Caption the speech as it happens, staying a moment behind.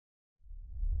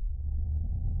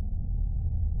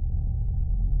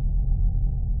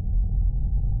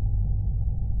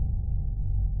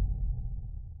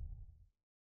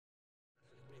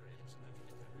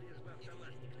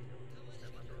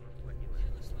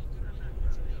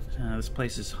This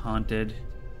place is haunted.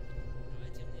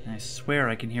 I swear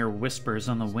I can hear whispers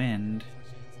on the wind.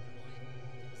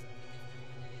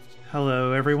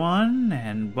 Hello everyone,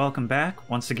 and welcome back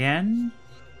once again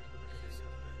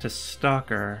to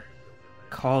S.T.A.L.K.E.R,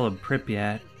 Call of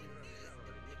Pripyat.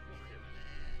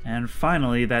 And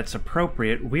finally, that's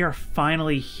appropriate, we are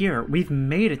finally here. We've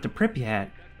made it to Pripyat.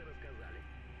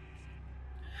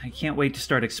 I can't wait to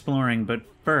start exploring, but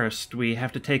first we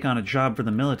have to take on a job for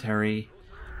the military.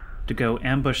 To go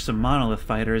ambush some Monolith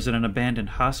fighters at an abandoned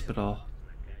hospital.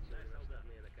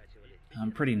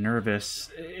 I'm pretty nervous.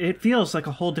 It feels like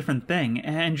a whole different thing,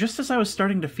 and just as I was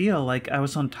starting to feel like I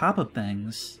was on top of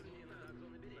things.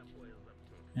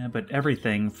 Yeah, but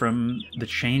everything, from the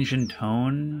change in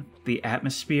tone, the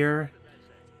atmosphere,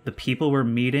 the people we're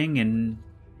meeting, and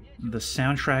the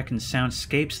soundtrack and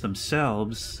soundscapes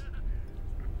themselves.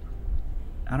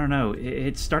 I don't know,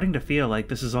 it's starting to feel like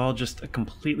this is all just a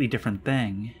completely different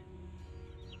thing.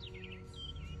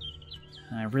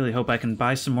 I really hope I can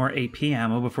buy some more AP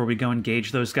ammo before we go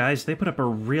engage those guys. They put up a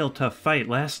real tough fight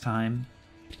last time.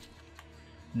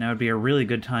 Now would be a really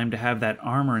good time to have that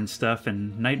armor and stuff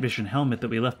and night vision helmet that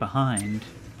we left behind.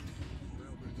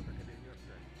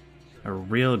 A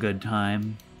real good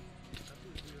time.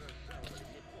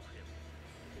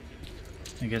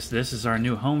 I guess this is our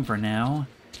new home for now.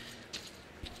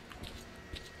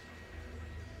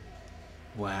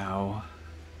 Wow.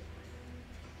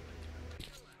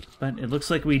 But it looks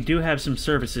like we do have some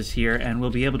services here, and we'll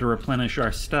be able to replenish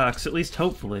our stocks, at least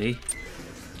hopefully.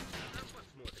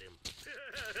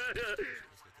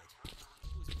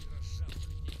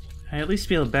 I at least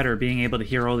feel better being able to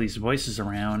hear all these voices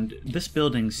around. This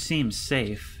building seems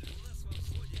safe.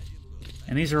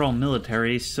 And these are all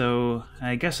military, so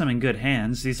I guess I'm in good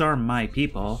hands. These are my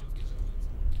people.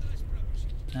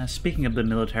 Speaking of the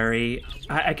military,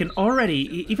 I can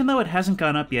already, even though it hasn't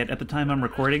gone up yet at the time I'm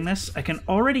recording this, I can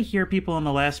already hear people in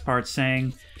the last part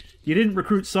saying, "You didn't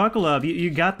recruit Sokolov, you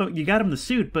got him the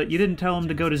suit, but you didn't tell him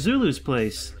to go to Zulu's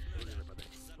place."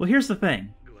 Well, here's the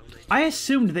thing. I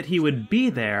assumed that he would be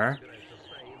there,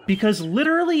 because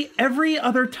literally every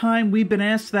other time we've been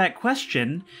asked that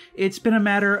question, it's been a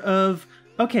matter of,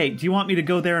 okay, do you want me to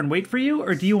go there and wait for you,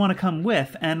 or do you want to come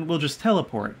with, and we'll just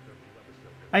teleport?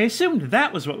 I assumed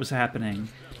that was what was happening.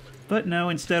 But no,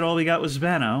 instead all we got was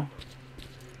Vano,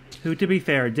 who, to be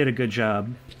fair, did a good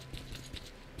job.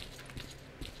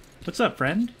 What's up,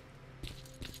 friend?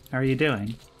 How are you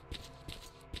doing?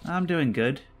 I'm doing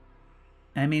good.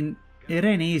 I mean, it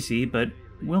ain't easy, but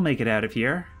we'll make it out of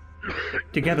here.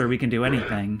 Together we can do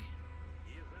anything.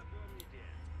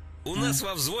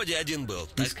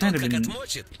 He's kind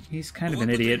of an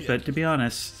idiot, but to be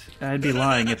honest, I'd be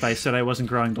lying if I said I wasn't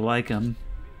growing to like him.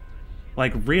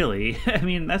 Like, really? I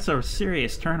mean, that's a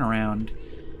serious turnaround.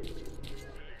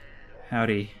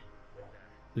 Howdy.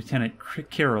 Lieutenant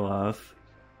Kirilov.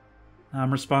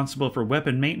 I'm responsible for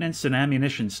weapon maintenance and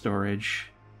ammunition storage.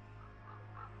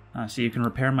 So you can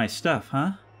repair my stuff,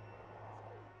 huh?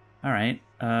 Alright,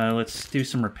 let's do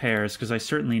some repairs, because I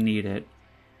certainly need it.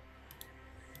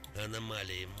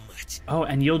 Oh,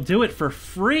 and you'll do it for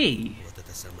free!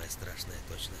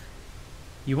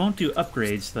 You won't do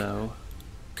upgrades, though.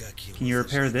 Can you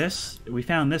repair this? We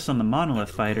found this on the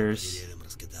Monolith fighters.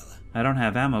 I don't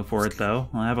have ammo for it, though.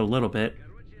 I'll have a little bit.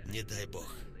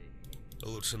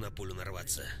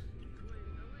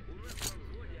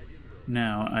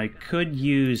 Now, I could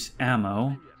use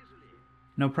ammo.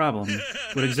 No problem.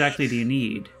 What exactly do you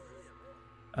need?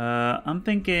 I'm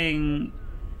thinking...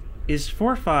 Is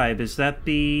 4.5, is that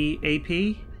the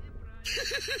AP?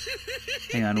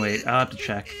 Hang on, wait, I'll have to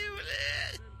check.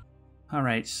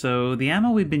 Alright, so the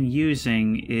ammo we've been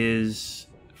using is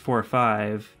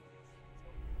 4.5,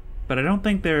 but I don't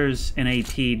think there's an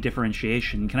AP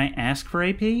differentiation. Can I ask for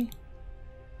AP?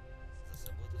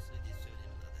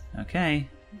 Okay.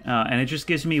 And it just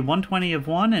gives me 120 of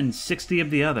one and 60 of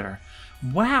the other.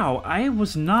 Wow, I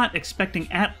was not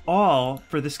expecting at all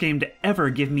for this game to ever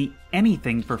give me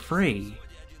anything for free.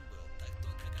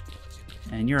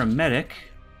 And you're a medic.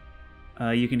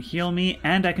 You can heal me,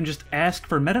 and I can just ask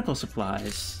for medical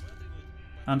supplies.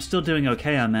 I'm still doing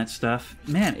okay on that stuff.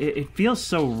 Man, it feels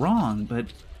so wrong, but...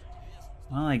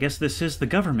 Well, I guess this is the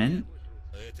government.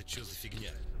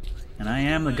 And I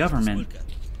am the government.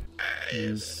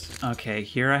 Okay,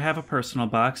 here I have a personal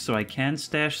box, so I can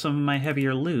stash some of my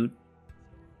heavier loot.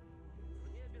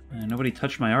 Nobody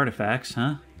touched my artifacts,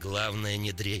 huh?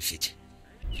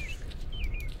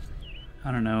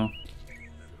 I don't know.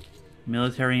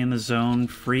 Military in the zone,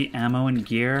 free ammo and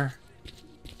gear.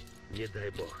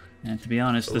 And to be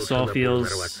honest, this all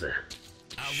feels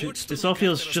This all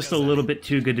feels just a little bit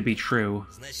too good to be true.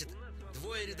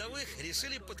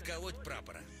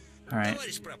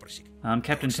 Alright. I'm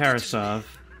Captain Tarasov.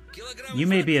 You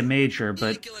may be a major,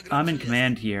 but I'm in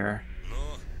command here.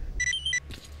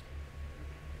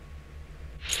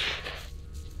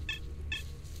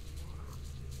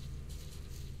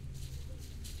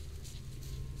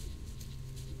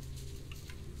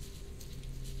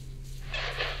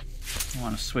 I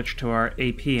want to switch to our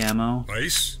AP ammo.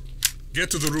 Ice,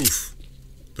 get to the roof.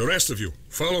 The rest of you,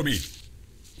 follow me.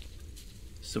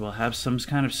 So we'll have some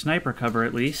kind of sniper cover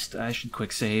at least. I should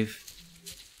quick save.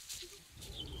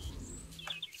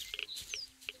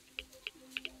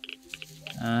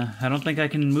 I don't think I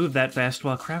can move that fast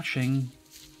while crouching.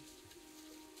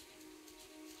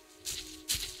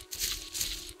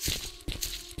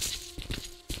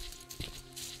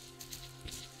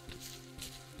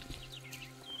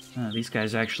 These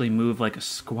guys actually move like a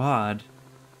squad.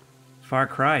 Far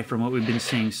cry from what we've been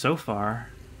seeing so far.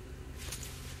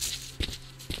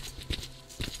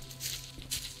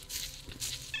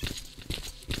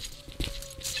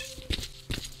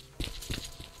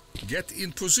 Get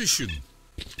in position.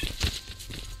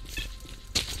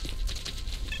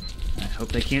 I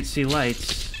hope they can't see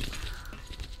lights.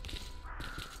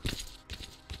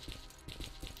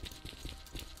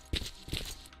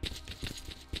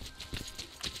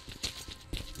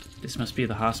 This must be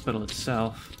the hospital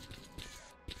itself.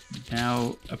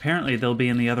 Now, apparently they'll be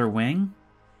in the other wing?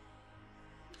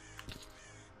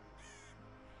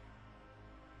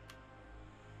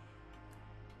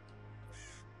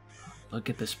 Look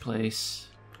at this place.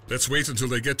 Let's wait until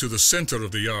they get to the center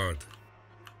of the yard.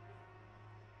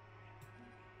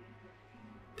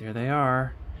 There they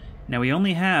are. Now we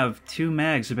only have 2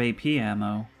 mags of AP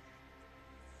ammo.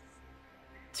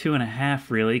 2.5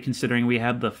 really, considering we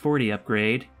have the 40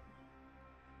 upgrade.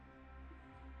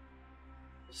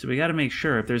 So we gotta make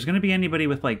sure, if there's gonna be anybody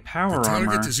with, like, power armor... The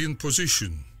target is in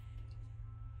position.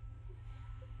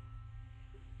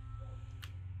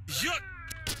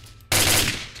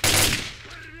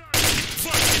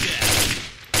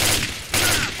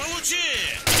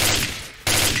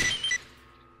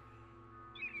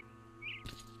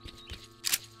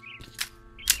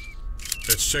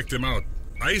 Let's check them out.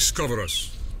 Ice, cover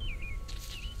us.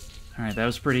 Alright, that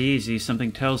was pretty easy.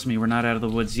 Something tells me we're not out of the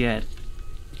woods yet.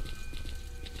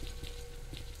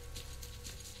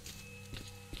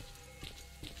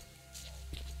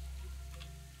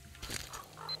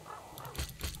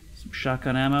 Some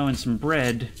shotgun ammo and some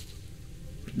bread.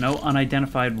 No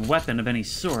unidentified weapon of any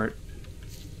sort.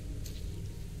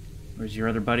 Where's your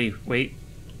other buddy? Wait.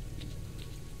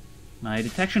 My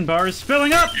detection bar is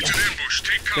filling up! It's an ambush.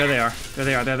 Take cover. There they are. There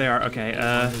they are. There they are. Okay,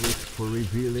 For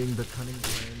revealing the cunning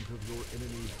plans of your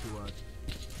enemies to us.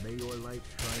 May your light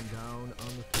shine down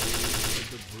on the souls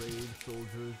of the brave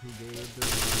soldiers who gave their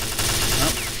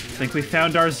lives. I think we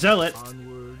found our zealot.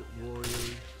 Onward,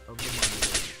 warriors of the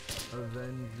Monolith.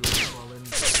 Avenge your fallen.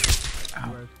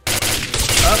 Ow.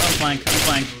 Oh, I'm flanked. I'm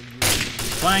flanked.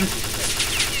 Flanked.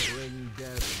 Bring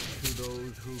death to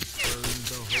those who burned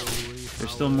the holy.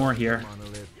 There's still more here.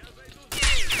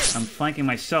 I'm flanking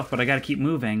myself, but I gotta keep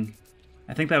moving.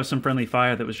 I think that was some friendly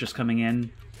fire that was just coming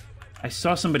in. I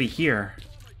saw somebody here.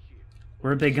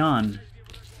 Where have they gone?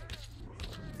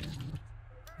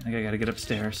 I think I gotta get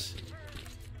upstairs.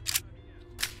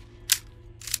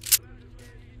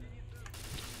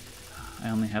 I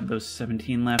only have those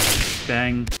 17 left.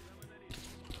 Bang.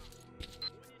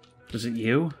 Was it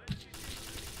you?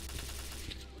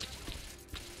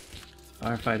 The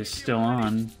firefight is still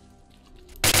on.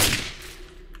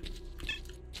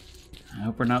 I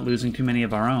hope we're not losing too many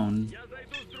of our own.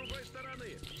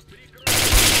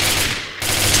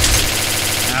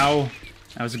 Ow.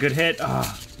 That was a good hit.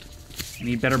 Ah. I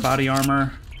need better body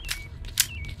armor.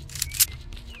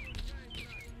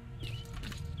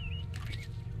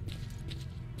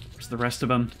 Where's the rest of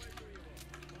them?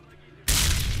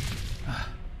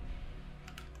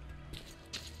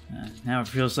 Now it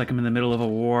feels like I'm in the middle of a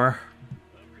war.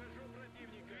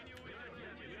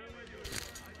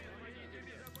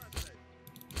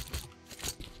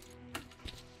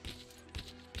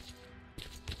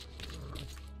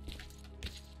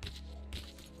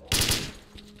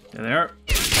 There they are.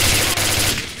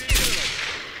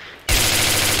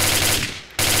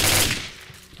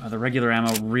 Oh, the regular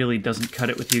ammo really doesn't cut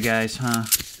it with you guys, huh?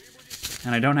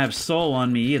 And I don't have soul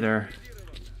on me either.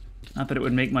 Not that it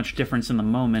would make much difference in the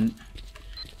moment.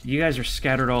 You guys are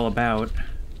scattered all about.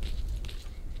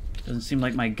 Doesn't seem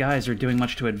like my guys are doing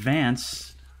much to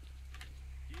advance.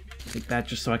 Take that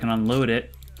just so I can unload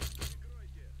it.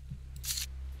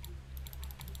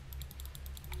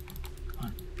 Come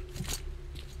on.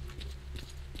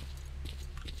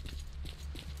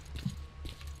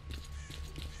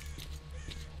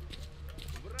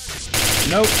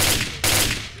 Nope.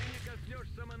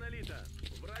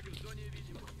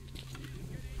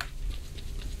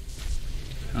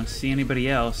 I don't see anybody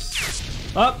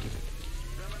else. Oh!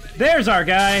 There's our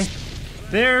guy!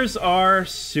 There's our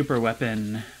super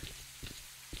weapon.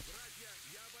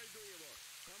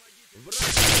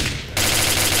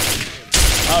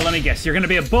 Oh, let me guess. You're gonna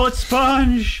be a bullet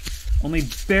sponge! Only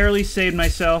barely saved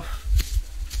myself.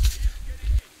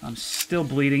 I'm still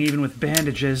bleeding, even with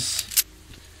bandages.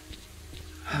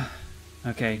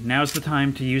 Okay, now's the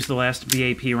time to use the last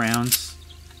BAP rounds.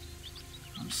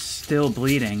 I'm still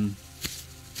bleeding.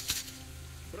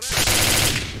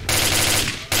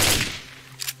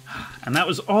 And that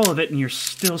was all of it, and you're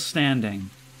still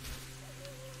standing.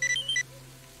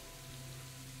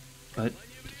 But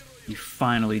you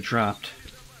finally dropped.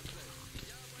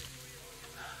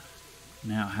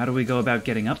 Now, how do we go about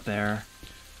getting up there?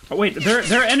 Oh wait, there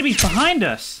are enemies behind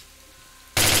us!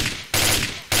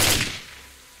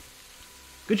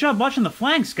 Good job watching the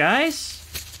flanks, guys!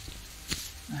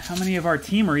 How many of our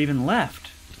team are even left?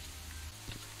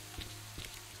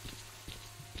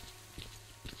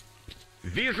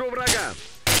 Вижу врага.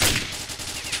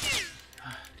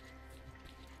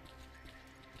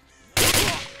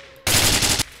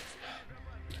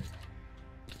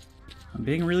 I'm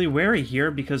being really wary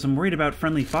here because I'm worried about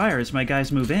friendly fire as my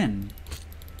guys move in.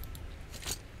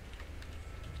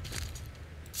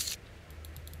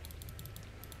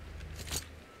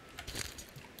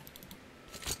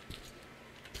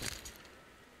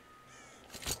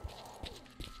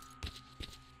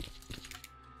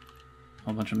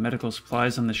 A bunch of medical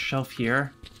supplies on the shelf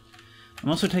here. I'm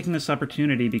also taking this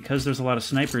opportunity because there's a lot of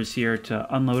snipers here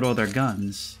to unload all their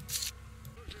guns.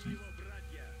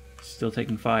 Still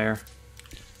taking fire.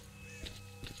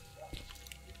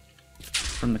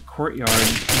 From the courtyard.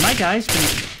 Have my guys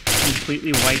been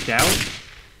completely wiped out?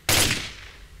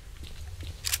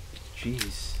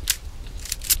 Jeez.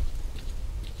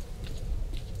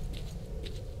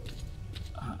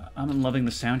 I'm loving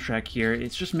the soundtrack here.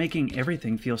 It's just making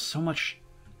everything feel so much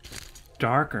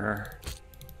darker.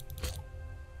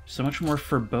 So much more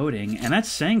foreboding. And that's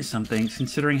saying something,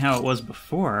 considering how it was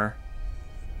before.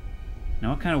 Now,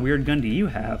 what kind of weird gun do you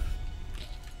have?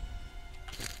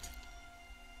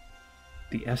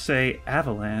 The S.A.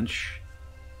 Avalanche.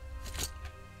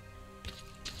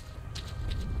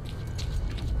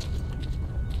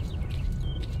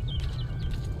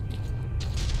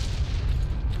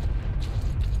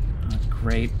 Oh,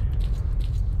 great.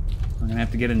 I'm gonna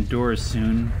have to get indoors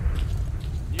soon.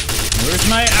 Where's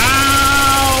my...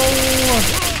 Ow!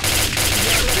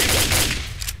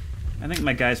 I think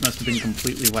my guys must have been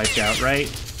completely wiped out, right?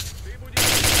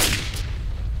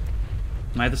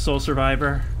 Am I the sole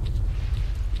survivor?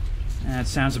 That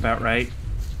sounds about right.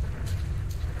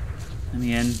 In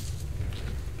the end.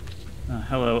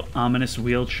 Hello, ominous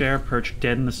wheelchair perched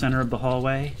dead in the center of the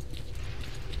hallway.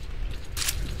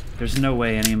 There's no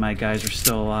way any of my guys are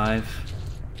still alive.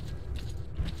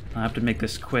 I'll have to make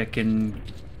this quick and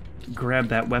grab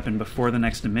that weapon before the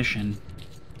next emission.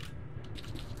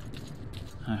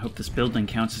 I hope this building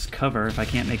counts as cover if I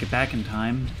can't make it back in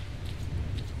time.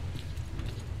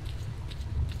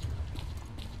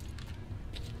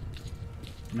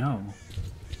 No.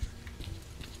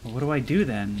 Well, what do I do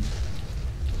then?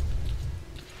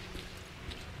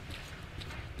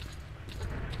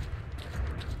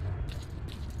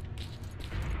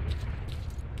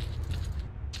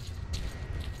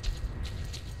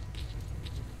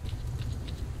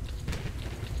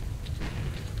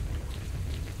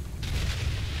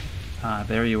 Ah,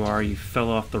 there you are. You fell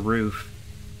off the roof.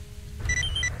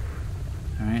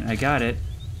 Alright, I got it.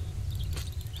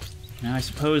 Now I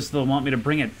suppose they'll want me to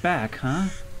bring it back, huh?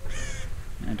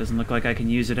 It doesn't look like I can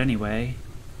use it anyway.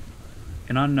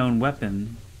 An unknown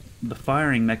weapon, the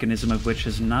firing mechanism of which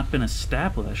has not been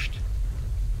established.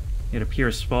 It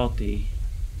appears faulty.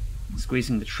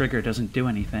 Squeezing the trigger doesn't do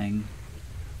anything.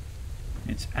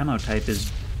 Its ammo type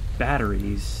is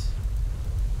batteries.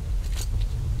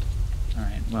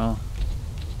 Alright, well,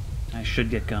 I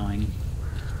should get going.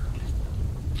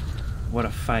 What a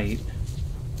fight.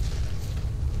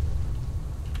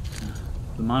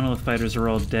 The Monolith fighters are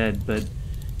all dead, but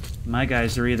my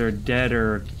guys are either dead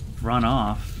or run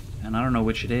off, and I don't know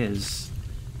which it is.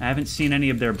 I haven't seen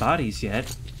any of their bodies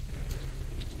yet.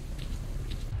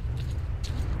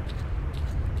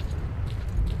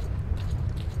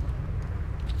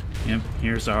 Yep,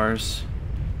 here's ours.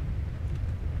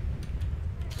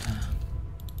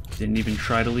 Didn't even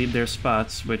try to leave their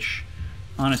spots, which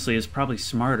honestly is probably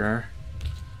smarter.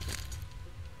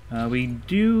 We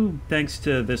do, thanks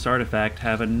to this artifact,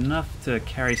 have enough to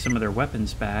carry some of their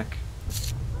weapons back.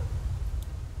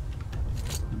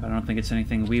 But I don't think it's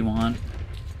anything we want.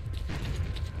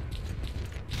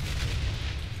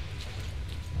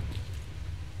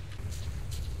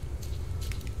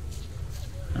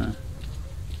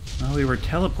 Well, we were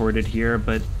teleported here,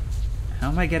 but how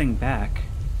am I getting back?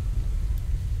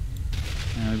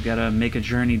 We've got to make a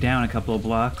journey down a couple of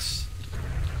blocks.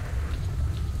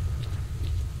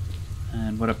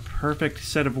 And what a perfect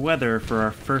set of weather for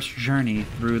our first journey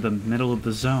through the middle of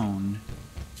the zone.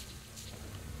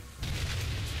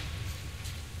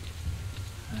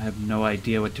 I have no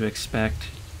idea what to expect.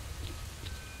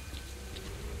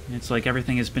 It's like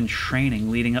everything has been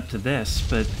training leading up to this,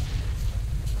 but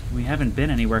we haven't been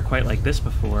anywhere quite like this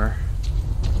before.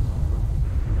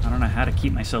 I don't know how to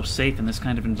keep myself safe in this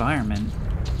kind of environment.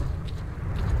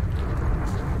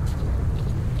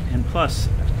 And plus,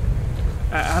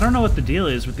 I don't know what the deal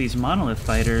is with these Monolith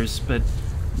fighters, but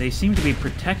they seem to be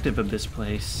protective of this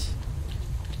place.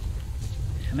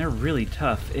 And they're really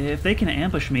tough. If they can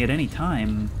ambush me at any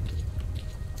time,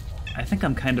 I think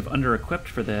I'm kind of under-equipped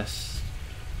for this.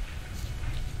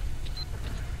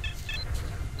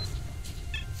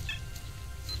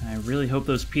 I really hope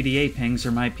those PDA pings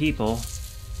are my people.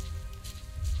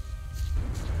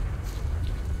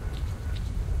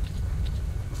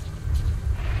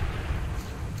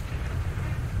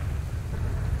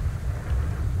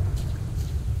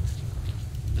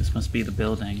 This must be the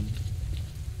building.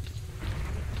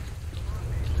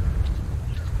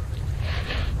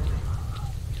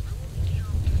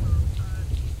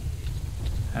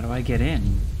 How do I get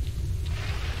in?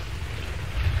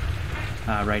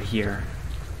 Ah, right here.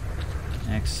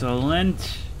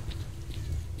 Excellent.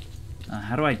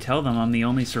 How do I tell them I'm the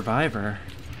only survivor?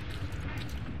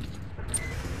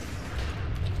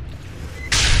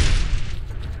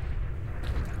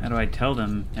 How do I tell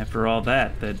them, after all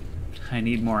that I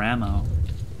need more ammo?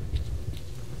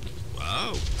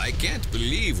 Wow, I can't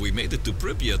believe we made it to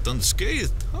Pripyat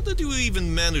unscathed. How did you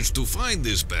even manage to find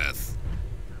this path?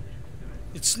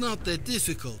 It's not that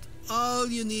difficult. All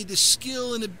you need is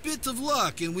skill and a bit of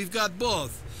luck, and we've got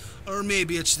both. Or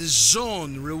maybe it's the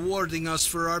zone rewarding us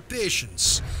for our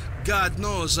patience. God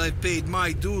knows I've paid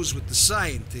my dues with the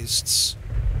scientists.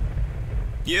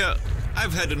 Yeah,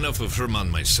 I've had enough of Herman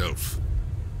myself.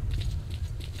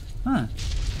 Huh.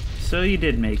 So you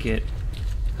did make it.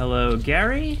 Hello,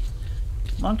 Gary?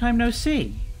 Long time no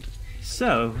see.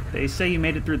 So, they say you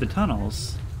made it through the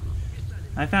tunnels.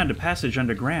 I found a passage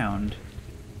underground.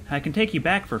 I can take you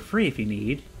back for free if you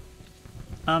need.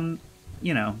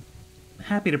 You know,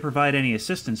 happy to provide any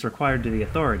assistance required to the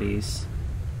authorities.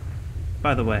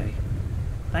 By the way,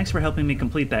 thanks for helping me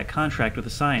complete that contract with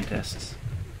the scientists.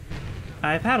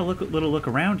 I've had a little look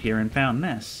around here and found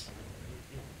this.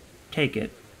 Take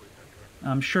it.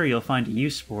 I'm sure you'll find a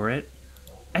use for it.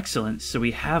 Excellent, so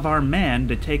we have our man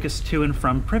to take us to and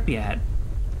from Pripyat.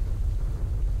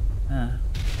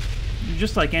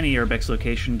 Just like any Urbex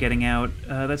location getting out,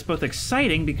 that's both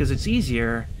exciting because it's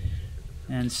easier,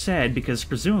 and sad because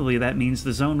presumably that means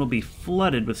the zone will be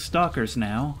flooded with stalkers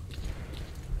now.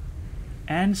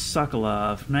 And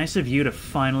Sokolov, nice of you to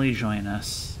finally join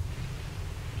us.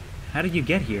 How did you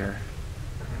get here?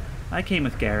 I came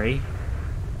with Gary.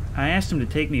 I asked him to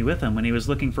take me with him when he was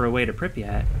looking for a way to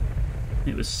Pripyat.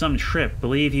 It was some trip,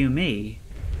 believe you me.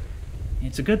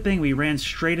 It's a good thing we ran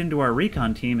straight into our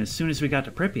recon team as soon as we got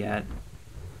to Pripyat.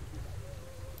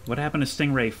 What happened to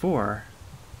Stingray 4?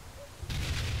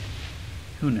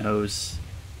 Who knows?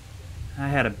 I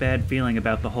had a bad feeling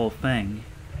about the whole thing.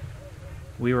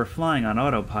 We were flying on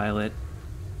autopilot.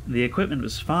 The equipment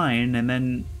was fine, and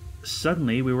then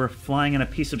suddenly we were flying in a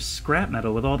piece of scrap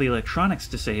metal with all the electronics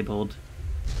disabled.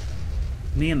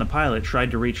 Me and the pilot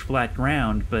tried to reach flat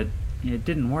ground, but it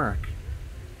didn't work.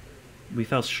 We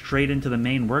fell straight into the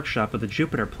main workshop of the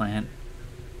Jupiter plant,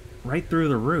 right through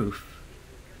the roof.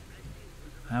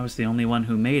 I was the only one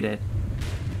who made it.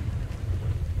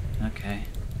 Okay.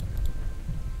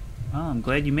 Well, I'm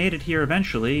glad you made it here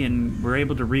eventually, and were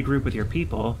able to regroup with your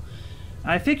people.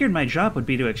 I figured my job would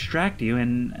be to extract you,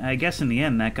 and I guess in the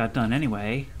end that got done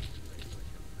anyway.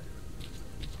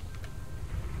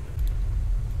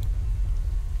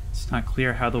 It's not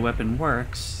clear how the weapon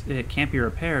works. It can't be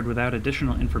repaired without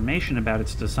additional information about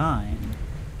its design.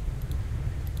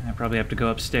 I probably have to go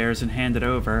upstairs and hand it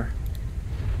over.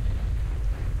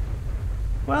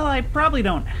 Well, I probably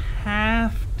don't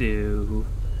have to,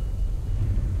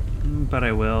 but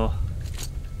I will.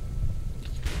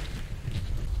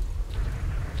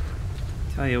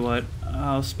 Tell you what,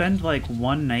 I'll spend like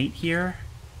one night here,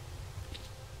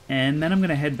 and then I'm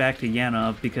gonna head back to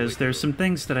Yanov because there's some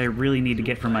things that I really need to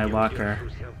get from my locker.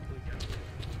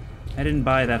 I didn't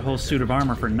buy that whole suit of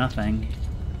armor for nothing.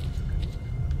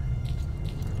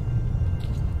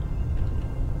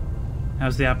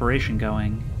 How's the operation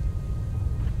going?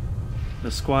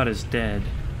 The squad is dead.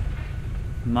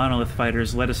 Monolith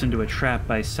fighters led us into a trap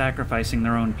by sacrificing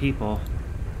their own people.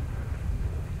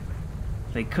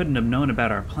 They couldn't have known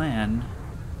about our plan.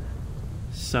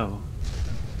 So,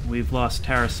 we've lost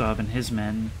Tarasov and his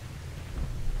men.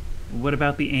 What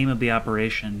about the aim of the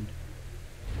operation?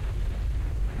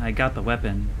 I got the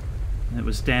weapon. It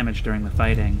was damaged during the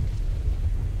fighting.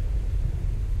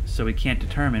 So we can't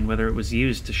determine whether it was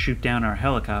used to shoot down our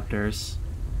helicopters.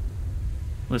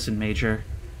 Listen, Major.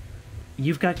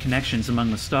 You've got connections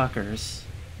among the stalkers.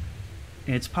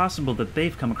 It's possible that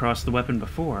they've come across the weapon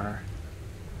before.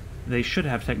 They should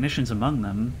have technicians among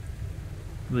them.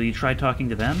 Will you try talking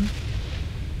to them?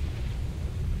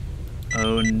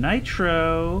 Oh,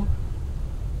 Nitro!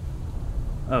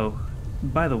 Oh,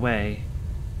 by the way,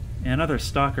 another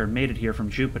stalker made it here from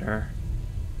Jupiter.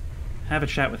 Have a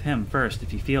chat with him first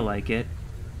if you feel like it.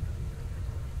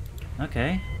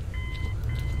 Okay.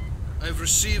 I've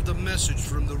received a message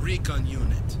from the recon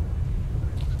unit.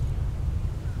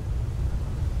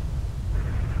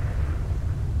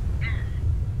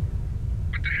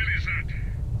 What the hell is that?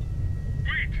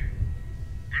 Wait!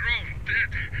 We're all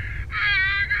dead.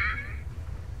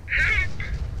 Help!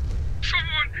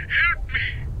 Someone help me!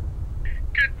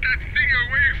 Get that thing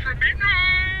away from me! No!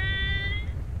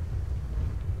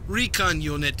 Recon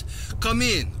unit, come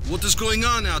in. What is going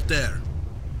on out there?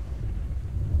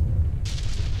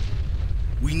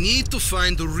 We need to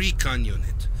find the recon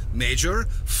unit. Major,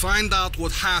 find out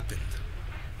what happened.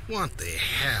 What the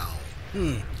hell?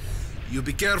 You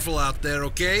be careful out there,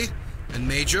 okay? And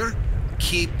Major,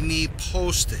 keep me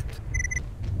posted.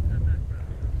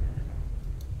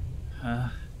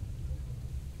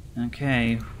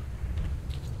 Okay.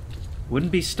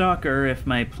 Wouldn't be Stalker if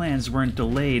my plans weren't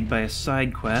delayed by a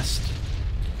side quest.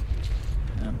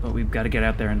 But we've got to get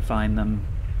out there and find them.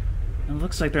 It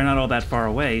looks like they're not all that far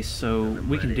away, so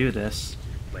we can do this.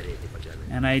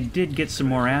 And I did get some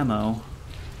more ammo.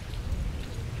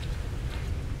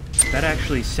 That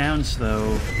actually sounds,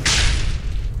 though,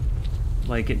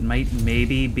 like it might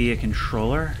maybe be a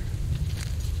controller.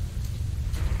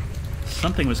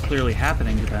 Something was clearly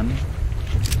happening to them.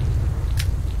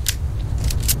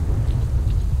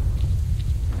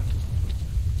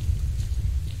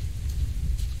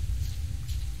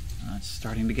 It's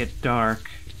starting to get dark.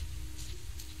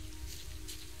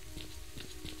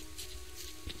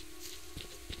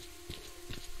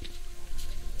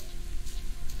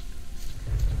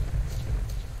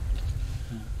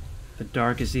 The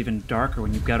dark is even darker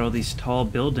when you've got all these tall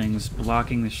buildings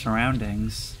blocking the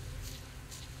surroundings.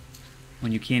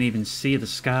 When you can't even see the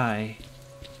sky.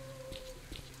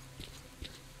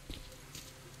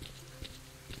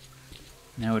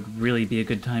 Now would really be a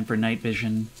good time for night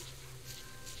vision.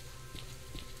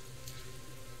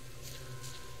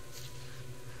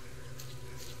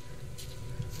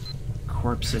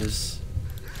 Corpses.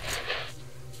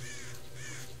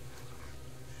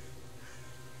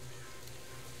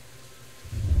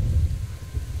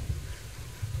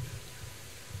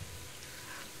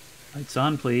 Lights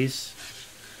on, please.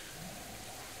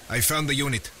 I found the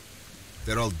unit.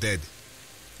 They're all dead.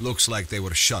 Looks like they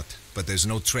were shot, but there's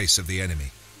no trace of the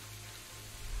enemy.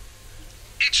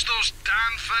 It's those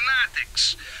damn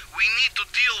fanatics. We need to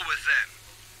deal with them.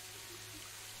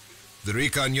 The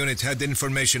recon unit had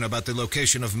information about the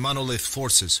location of Monolith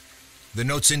forces. The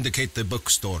notes indicate the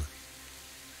bookstore.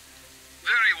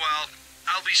 Very well.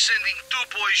 I'll be sending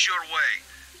 2 boys your way.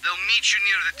 They'll meet you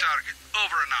near the target.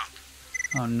 Over and out.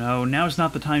 Oh no, now's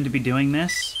not the time to be doing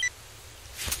this.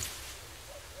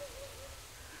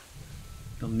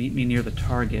 They'll meet me near the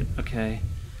target. Okay.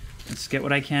 Let's get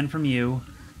what I can from you.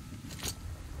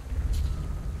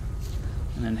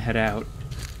 And then head out.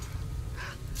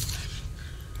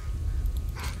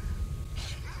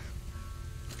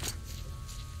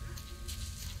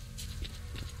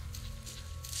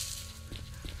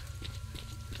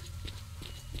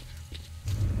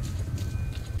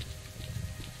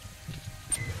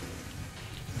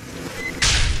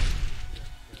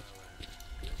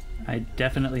 I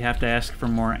definitely have to ask for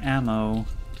more ammo,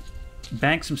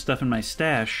 bank some stuff in my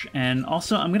stash, and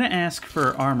also I'm going to ask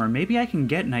for armor. Maybe I can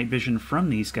get night vision from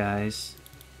these guys.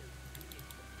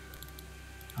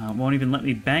 Won't even let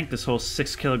me bank this whole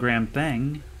 6-kilogram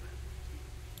thing.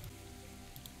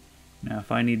 Now if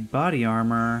I need body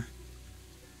armor,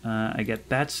 I get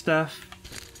that stuff.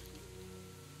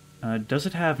 Does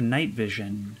it have night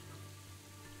vision?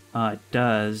 It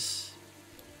does.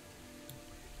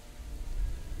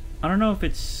 I don't know if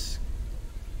it's...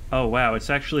 Oh, wow, it's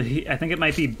actually... I think it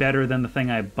might be better than the thing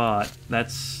I bought.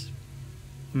 That's...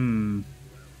 And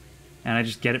I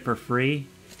just get it for free?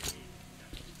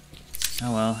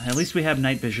 Oh well, at least we have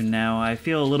night vision now. I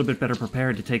feel a little bit better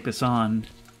prepared to take this on.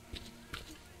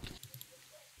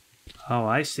 Oh,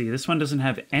 I see. This one doesn't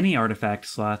have any artifact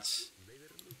slots.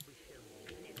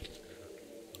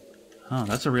 Oh,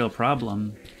 that's a real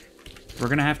problem. We're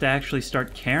gonna have to actually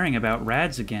start caring about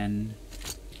rads again.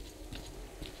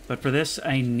 But for this,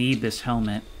 I need this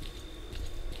helmet.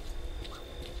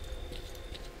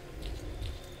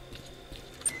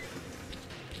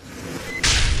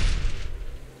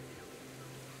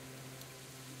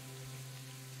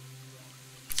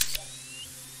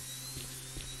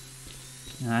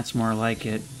 That's more like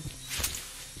it.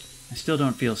 I still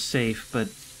don't feel safe, but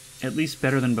at least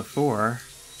better than before.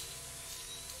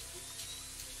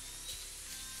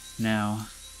 Now,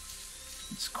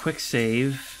 let's quick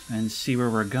save and see where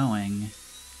we're going.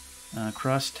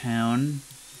 Across town.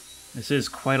 This is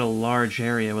quite a large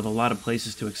area with a lot of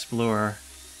places to explore.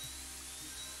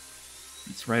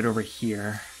 It's right over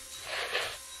here.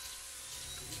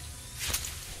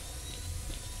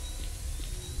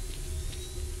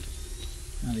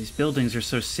 Now, these buildings are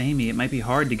so samey, it might be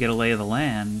hard to get a lay of the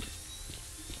land.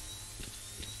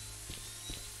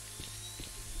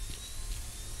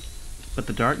 But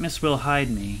the darkness will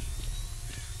hide me.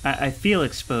 I feel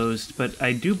exposed, but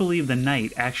I do believe the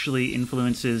night actually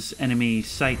influences enemy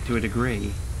sight to a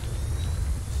degree.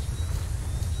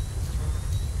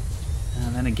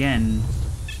 And then again,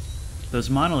 those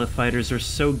Monolith fighters are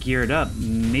so geared up,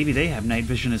 maybe they have night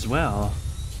vision as well.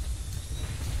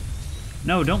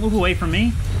 No, don't move away from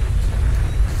me.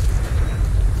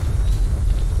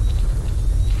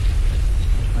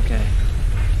 Okay.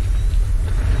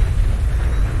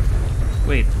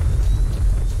 Wait.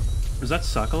 Was that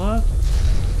S.T.A.L.K.E.R?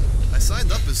 I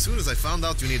signed up as soon as I found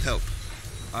out you need help.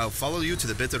 I'll follow you to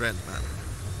the bitter end, man.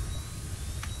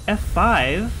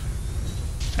 F5?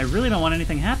 I really don't want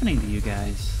anything happening to you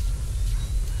guys.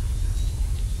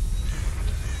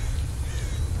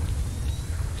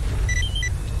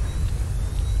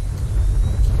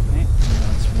 Okay,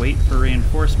 let's wait for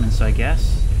reinforcements, I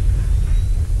guess.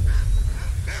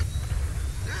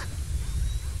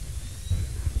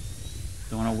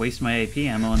 Don't want to waste my AP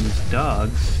ammo on these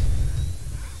dogs.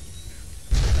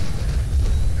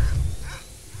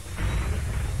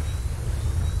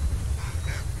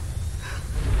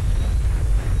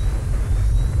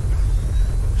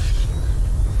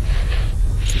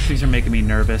 These things are making me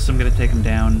nervous. I'm gonna take them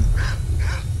down.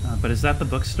 But is that the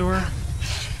bookstore?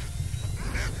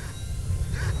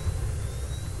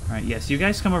 Alright, yes, you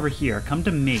guys come over here. Come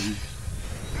to me.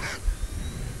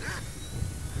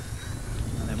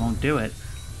 No, they won't do it.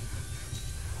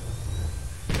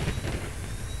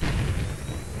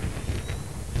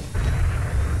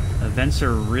 Events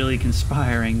are really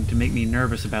conspiring to make me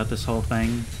nervous about this whole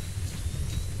thing.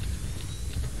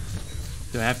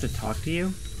 Do I have to talk to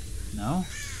you? No?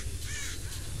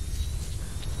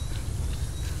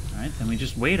 Alright, then we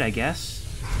just wait, I guess.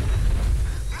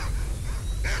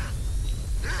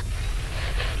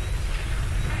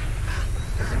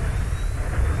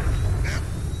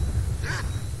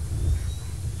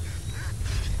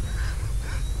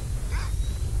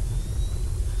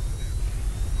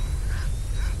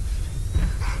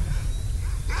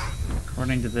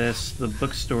 According to this, the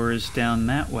bookstore is down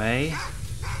that way.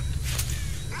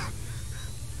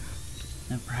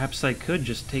 And perhaps I could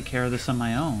just take care of this on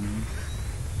my own.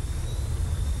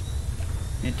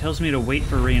 It tells me to wait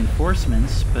for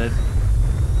reinforcements, but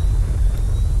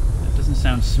that doesn't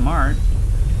sound smart.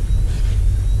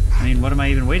 I mean, what am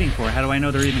I even waiting for? How do I know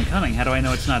they're even coming? How do I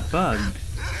know it's not bugged?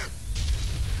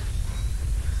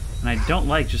 And I don't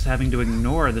like just having to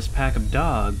ignore this pack of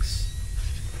dogs.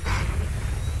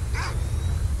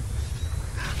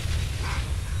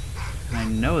 I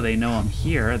know they know I'm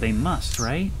here. They must,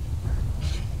 right?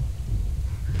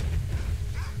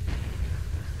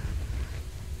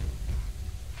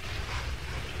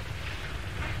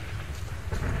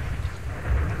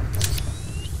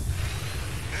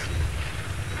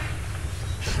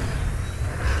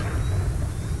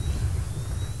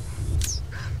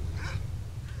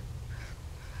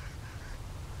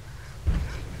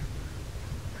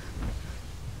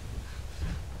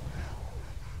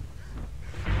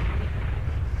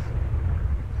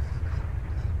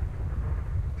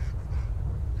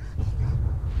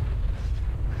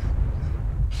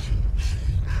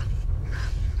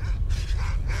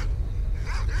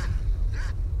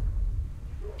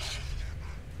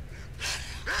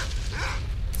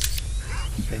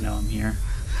 They know I'm here.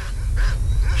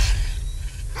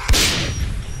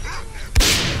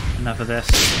 Enough of this.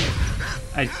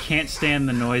 I can't stand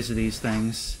the noise of these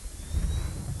things.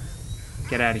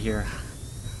 Get out of here.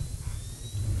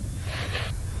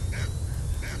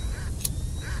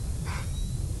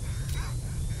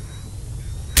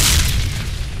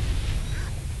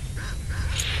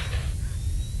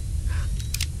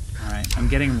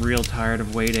 getting real tired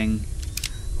of waiting.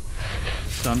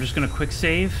 So I'm just gonna quick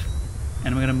save,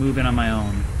 and I'm gonna move in on my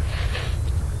own.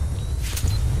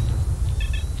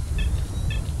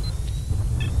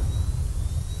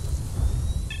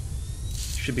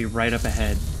 Should be right up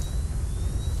ahead.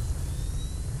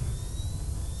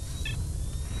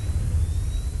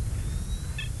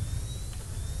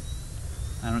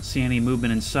 I don't see any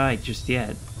movement in sight just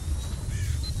yet.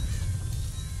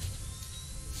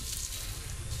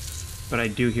 But I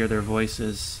do hear their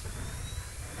voices.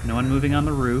 No one moving on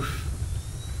the roof.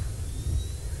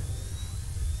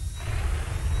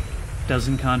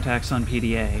 Dozen contacts on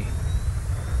PDA.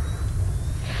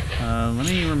 Let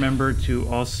me remember to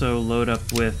also load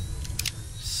up with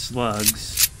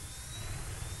slugs.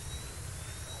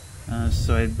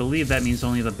 So I believe that means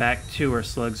only the back two are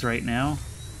slugs right now.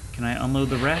 Can I unload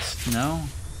the rest? No?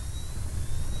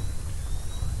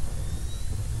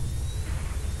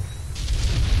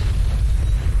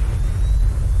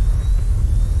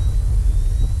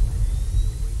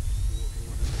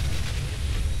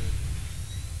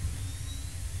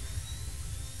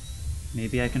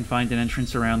 Maybe I can find an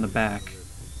entrance around the back.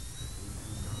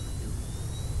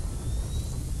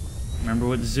 Remember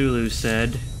what Zulu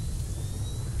said.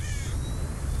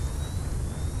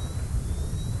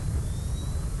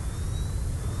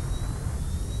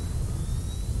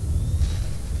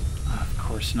 Of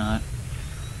course not.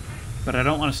 But I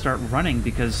don't want to start running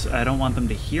because I don't want them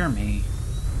to hear me.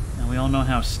 And we all know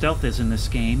how stealth is in this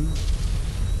game.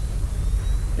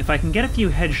 If I can get a few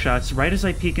headshots right as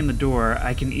I peek in the door,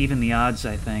 I can even the odds,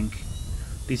 I think.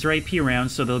 These are AP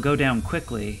rounds, so they'll go down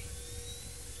quickly.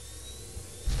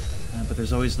 But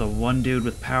there's always the one dude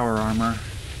with power armor.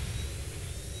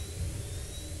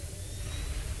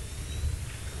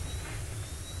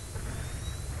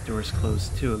 Door's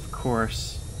closed too, of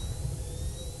course.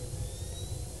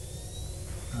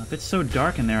 If it's so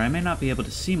dark in there, I may not be able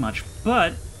to see much,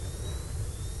 but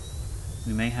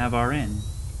we may have our in.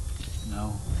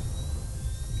 No.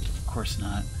 Of course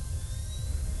not.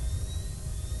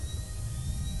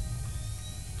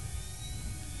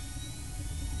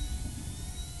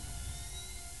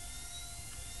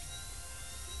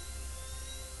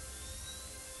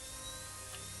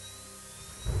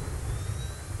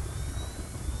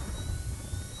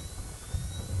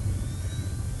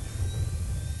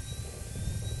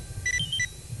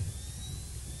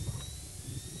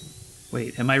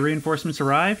 Wait, have my reinforcements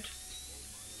arrived?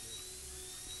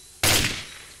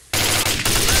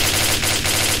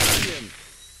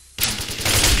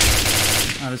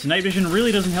 This night vision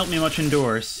really doesn't help me much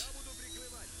indoors.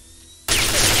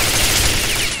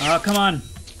 Oh, come on.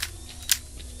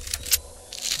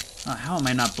 Oh, how am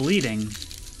I not bleeding?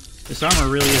 This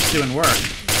armor really is doing work. I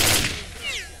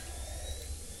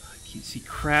can't see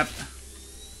crap.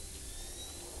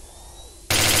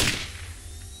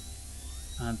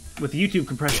 With YouTube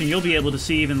compression, you'll be able to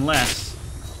see even less.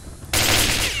 I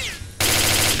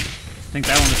think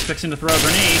that one was fixing to throw a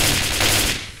grenade.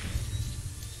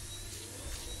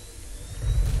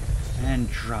 And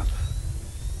drop.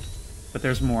 But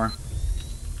there's more.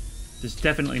 There's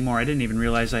definitely more. I didn't even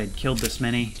realize I had killed this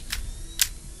many.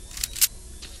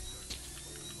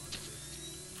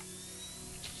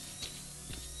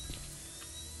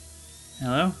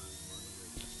 Hello?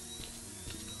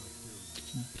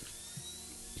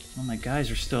 Well, my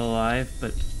guys are still alive,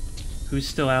 but who's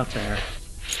still out there?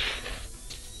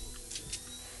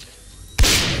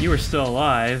 You are still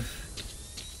alive.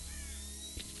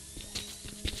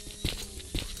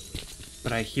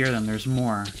 But I hear them, there's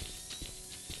more.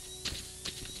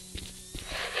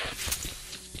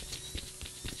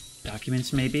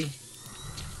 Documents, maybe?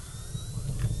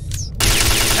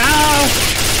 Ow!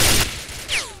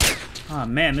 Oh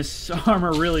man, this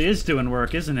armor really is doing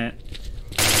work, isn't it?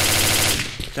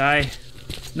 Die.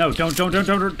 No, don't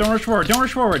rush forward, don't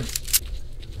rush forward!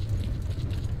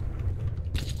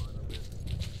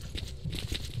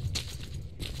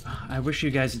 I wish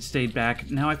you guys had stayed back.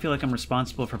 Now I feel like I'm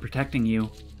responsible for protecting you.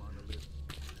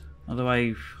 Although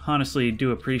I honestly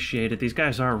do appreciate it. These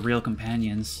guys are real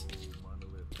companions.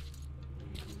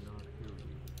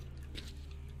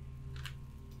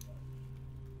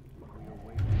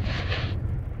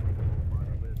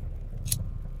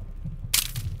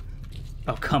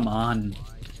 Oh, come on.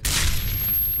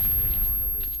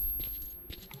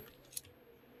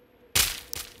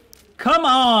 Come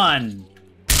on!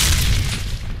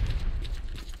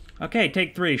 Okay,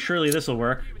 take 3. Surely this'll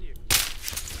work.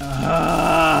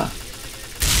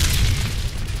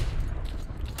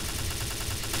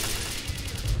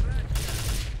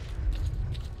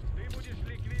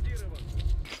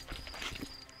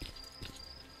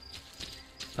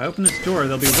 I open this door,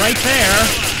 they'll be right there.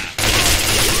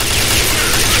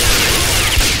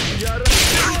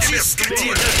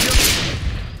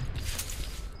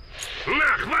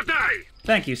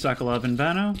 Thank you, Sokolov and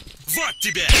Vano.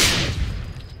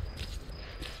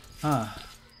 Ah,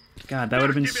 God, that would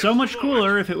have been so much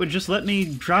cooler if it would just let me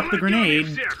drop the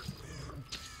grenade.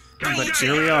 But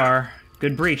here we are.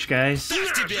 Good breach, guys.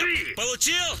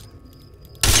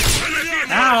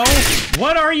 Ow!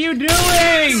 What are you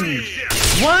doing?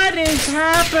 What is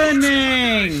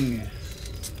happening?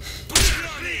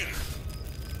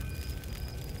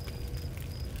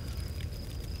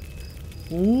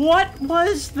 What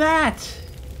was that?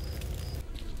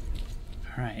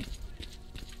 Alright.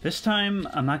 This time,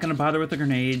 I'm not going to bother with the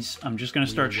grenades. I'm just going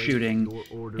to start shooting.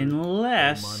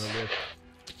 Unless...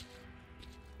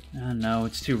 Oh, no,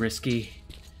 it's too risky.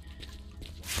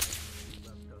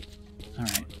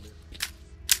 Alright.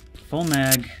 Full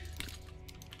mag.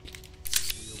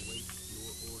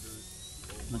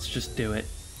 Let's just do it.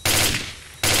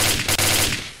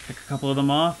 Pick a couple of them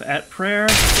off at prayer.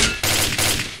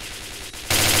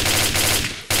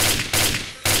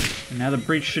 And now the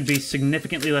breach should be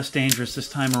significantly less dangerous this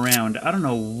time around. I don't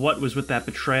know what was with that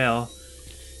betrayal.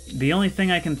 The only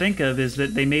thing I can think of is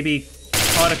that they maybe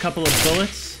caught a couple of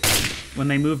bullets when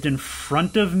they moved in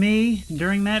front of me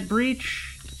during that breach.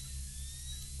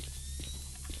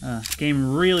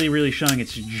 Game really showing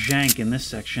its jank in this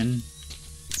section.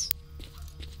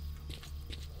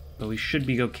 But we should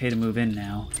be okay to move in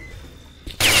now.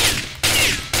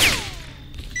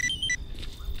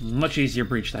 Much easier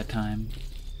breach that time.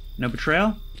 No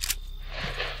betrayal?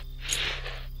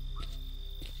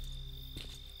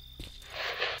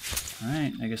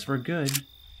 Alright, I guess we're good.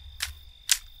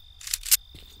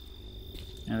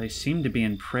 Now they seem to be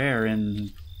in prayer,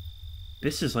 and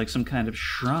this is like some kind of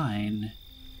shrine.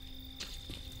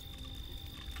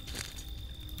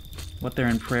 What they're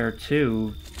in prayer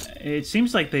to, it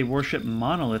seems like they worship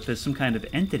Monolith as some kind of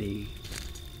entity.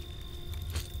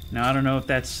 Now, I don't know if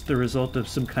that's the result of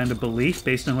some kind of belief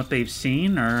based on what they've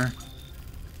seen, or,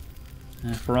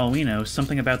 for all we know,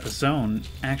 something about the zone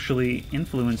actually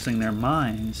influencing their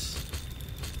minds.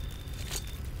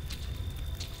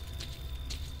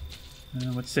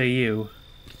 What say you?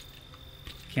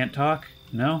 Can't talk?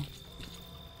 No?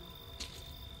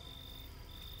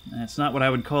 That's not what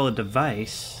I would call a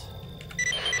device.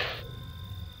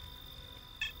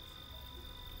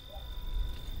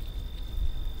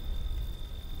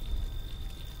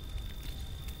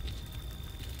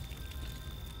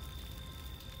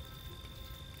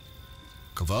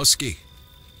 Kowalski,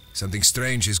 something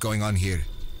strange is going on here.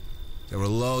 There were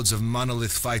loads of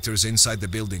Monolith fighters inside the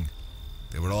building.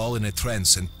 They were all in a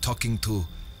trance and talking to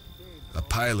a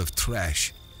pile of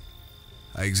trash.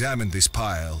 I examined this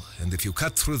pile, and if you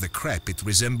cut through the crap, it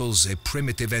resembles a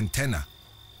primitive antenna.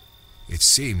 It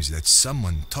seems that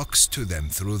someone talks to them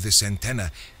through this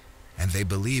antenna, and they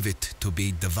believe it to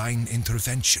be divine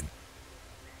intervention.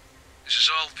 This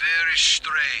is all very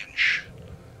strange.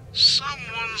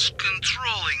 Someone's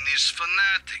controlling these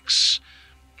fanatics.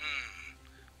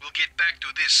 We'll get back to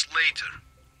this later.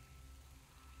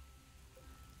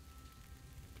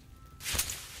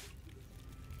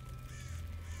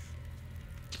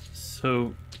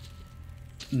 So,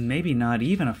 maybe not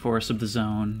even a force of the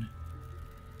zone.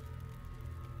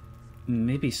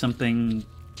 Maybe something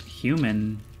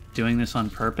human doing this on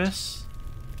purpose?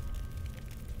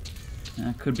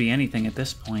 That could be anything at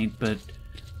this point, but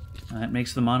that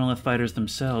makes the Monolith fighters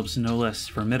themselves no less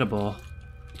formidable.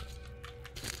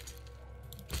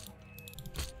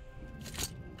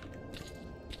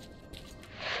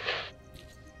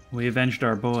 We avenged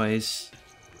our boys.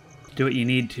 Do what you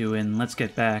need to, and let's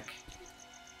get back.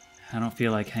 I don't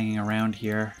feel like hanging around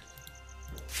here.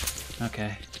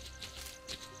 Okay.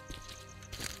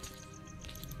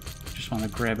 Just want to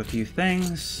grab a few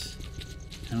things,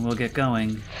 and we'll get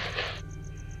going.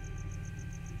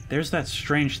 There's that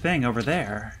strange thing over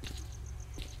there.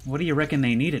 What do you reckon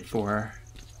they need it for?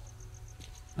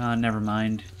 Never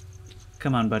mind.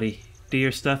 Come on, buddy. Do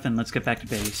your stuff and let's get back to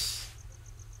base.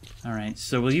 Alright,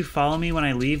 so will you follow me when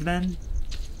I leave, then?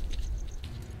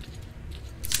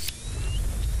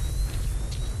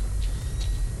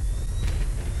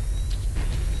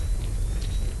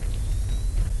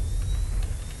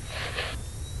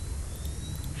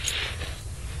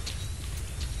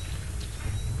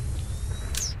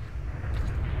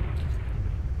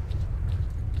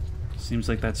 Seems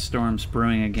like that storm's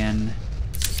brewing again.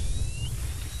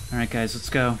 Alright guys, let's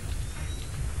go.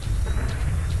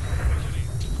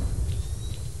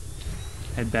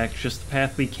 Head back just the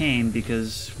path we came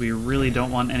because we really don't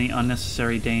want any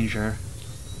unnecessary danger.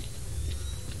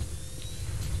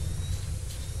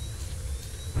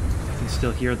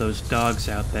 still hear those dogs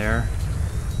out there.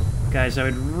 Guys, I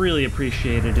would really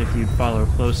appreciate it if you'd follow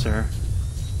closer.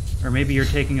 Or maybe you're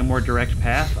taking a more direct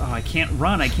path? Oh, I can't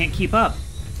run, I can't keep up.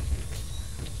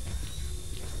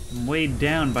 I'm weighed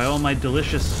down by all my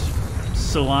delicious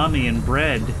salami and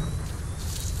bread.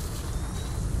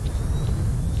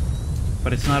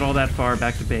 But it's not all that far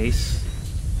back to base.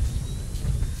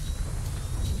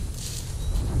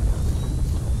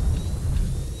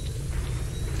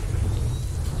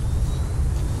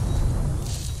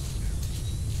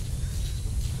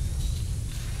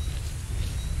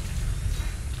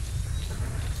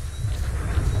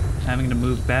 Having to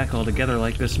move back altogether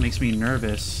like this makes me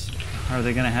nervous. Are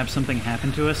they gonna have something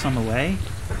happen to us on the way?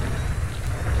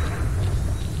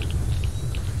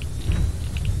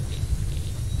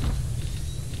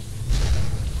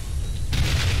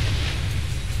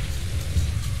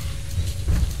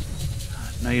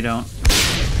 No, you don't.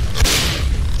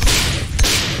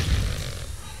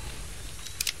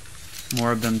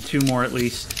 More of them. 2 more at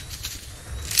least.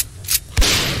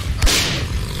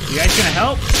 You guys gonna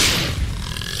help?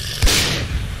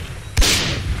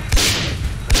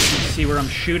 See where I'm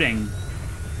shooting.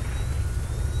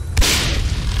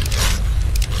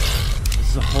 This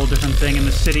is a whole different thing in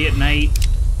the city at night.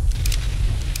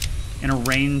 In a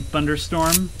rain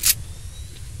thunderstorm.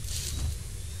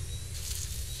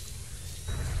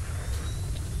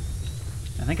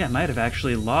 I think I might have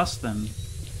actually lost them.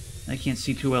 I can't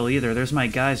see too well either. There's my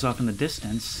guys off in the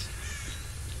distance.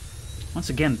 Once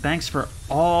again, thanks for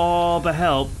all the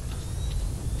help.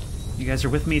 You guys are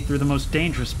with me through the most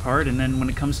dangerous part, and then when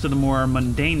it comes to the more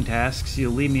mundane tasks,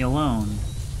 you'll leave me alone.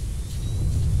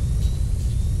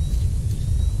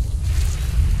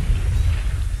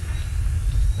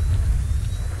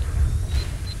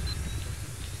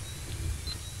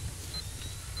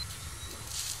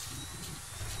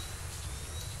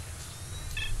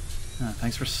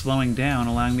 Thanks for slowing down,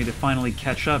 allowing me to finally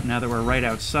catch up now that we're right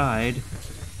outside.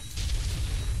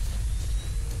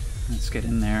 Let's get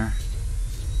in there.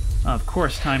 Of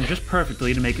course, timed just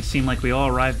perfectly to make it seem like we all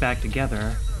arrived back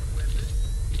together.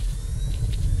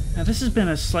 Now, this has been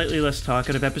a slightly less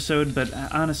talkative episode, but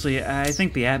honestly, I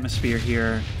think the atmosphere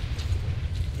here...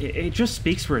 It just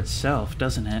speaks for itself,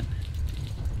 doesn't it?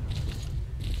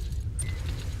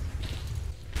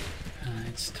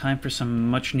 It's time for some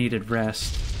much-needed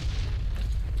rest.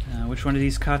 Which one of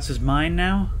these cots is mine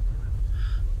now?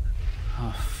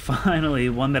 Oh, finally,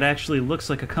 one that actually looks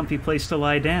like a comfy place to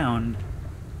lie down.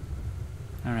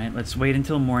 Alright, let's wait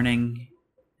until morning,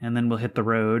 and then we'll hit the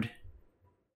road.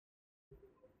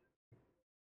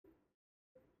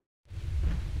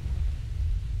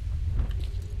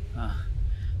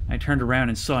 I turned around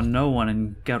and saw no one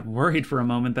and got worried for a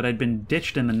moment that I'd been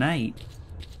ditched in the night.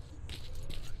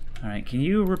 Alright, can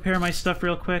you repair my stuff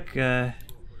real quick?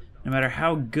 No matter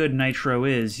how good Nitro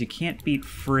is, you can't beat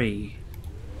free.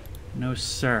 No,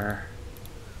 sir.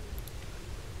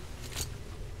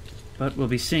 But we'll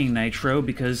be seeing Nitro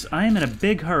because I am in a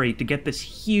big hurry to get this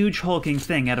huge hulking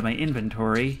thing out of my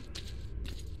inventory.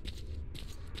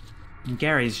 And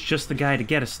Gary's just the guy to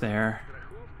get us there.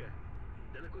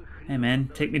 Hey man,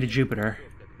 take me to Jupiter.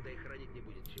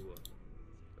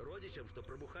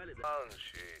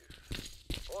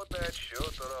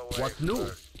 What's new?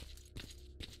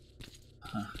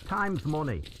 Time's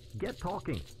money. Get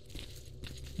talking.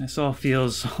 This all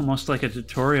feels almost like a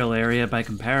tutorial area by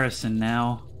comparison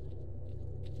now.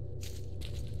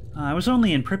 I was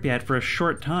only in Pripyat for a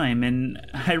short time, and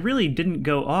I really didn't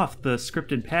go off the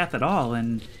scripted path at all,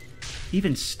 and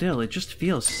even still, it just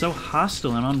feels so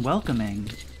hostile and unwelcoming.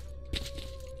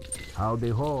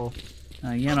 Howdy ho.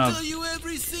 You know... I'll tell you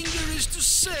everything there is to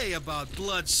say about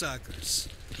bloodsuckers.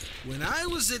 When I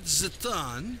was at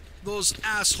Zetan, those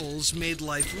assholes made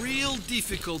life real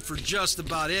difficult for just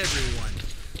about everyone.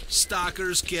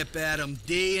 Stalkers kept at them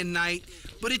day and night,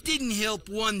 but it didn't help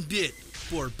one bit,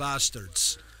 poor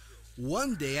bastards.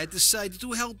 One day I decided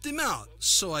to help them out,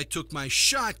 so I took my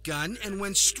shotgun and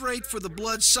went straight for the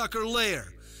bloodsucker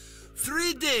lair.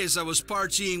 3 days I was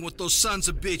partying with those sons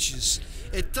of bitches,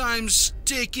 at times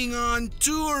taking on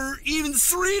 2 or even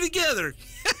 3 together.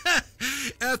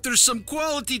 After some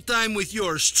quality time with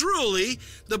yours truly,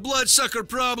 the bloodsucker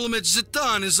problem at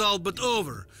Zetan is all but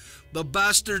over. The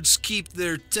bastards keep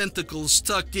their tentacles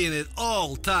tucked in at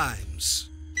all times.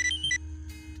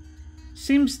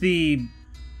 Seems the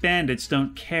bandits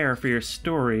don't care for your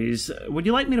stories. Would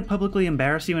you like me to publicly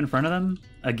embarrass you in front of them?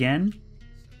 Again?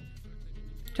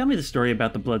 Tell me the story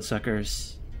about the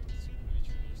bloodsuckers.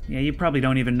 Yeah, you probably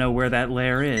don't even know where that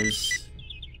lair is.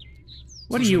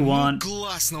 What do you want?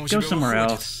 Go somewhere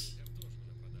else.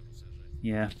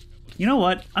 Yeah, You know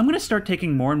what? I'm going to start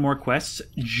taking more and more quests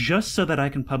just so that I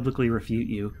can publicly refute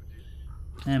you.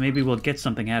 And maybe we'll get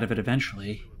something out of it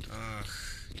eventually.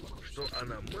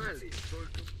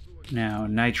 Now,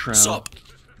 Nitro. Sup?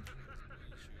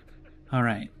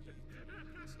 Alright.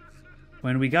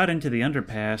 When we got into the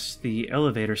underpass, the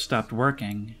elevator stopped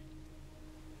working.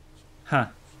 Huh.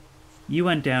 You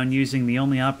went down using the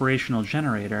only operational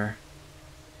generator.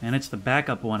 And it's the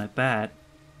backup one at that.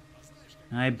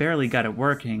 I barely got it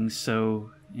working,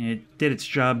 so it did its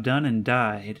job done and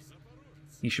died.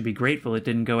 You should be grateful it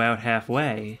didn't go out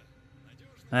halfway.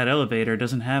 That elevator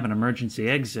doesn't have an emergency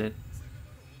exit.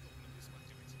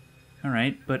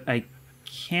 Alright, but I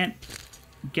can't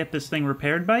get this thing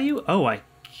repaired by you? Oh, I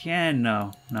can.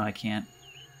 No, I can't.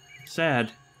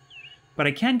 Sad. But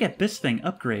I can get this thing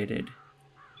upgraded.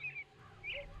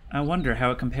 I wonder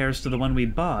how it compares to the one we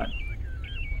bought.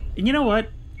 And you know what?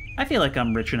 I feel like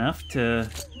I'm rich enough to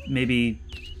maybe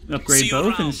upgrade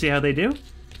both and see how they do.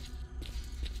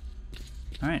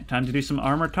 Alright, time to do some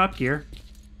armor top gear.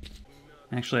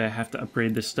 Actually, I have to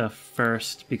upgrade this stuff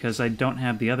first because I don't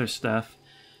have the other stuff.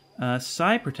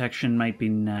 Psi protection might be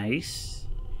nice.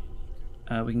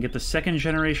 We can get the 2nd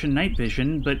generation night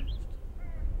vision, but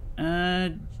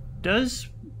does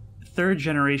 3rd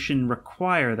generation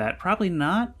require that? Probably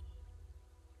not.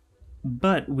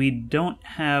 But we don't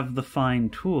have the fine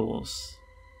tools.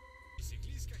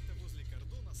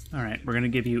 Alright, we're going to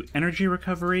give you energy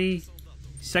recovery,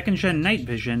 2nd gen night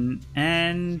vision,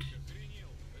 and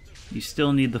you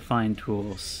still need the fine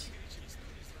tools.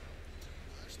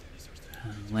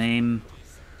 Lame.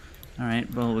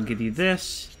 Alright, well, we'll give you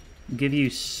this, give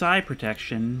you psi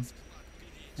protection,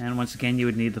 and once again you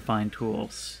would need the fine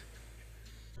tools.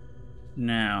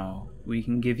 Now, we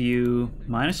can give you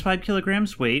 -5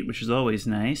 kilograms weight, which is always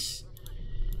nice.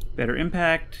 Better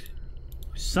impact,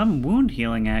 some wound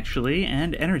healing actually,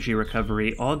 and energy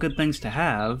recovery, all good things to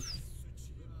have.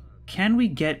 Can we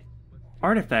get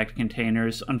artifact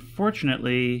containers?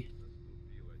 Unfortunately,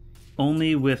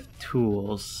 only with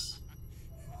tools.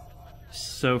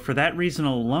 So for that reason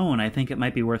alone, I think it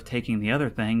might be worth taking the other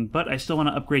thing, but I still want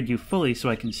to upgrade you fully so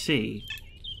I can see.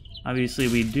 Obviously,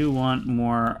 we do want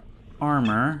more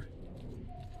armor.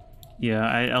 Yeah,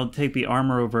 I'll take the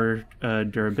armor over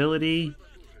durability.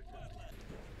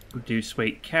 Reduce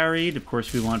weight carried. Of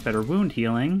course, we want better wound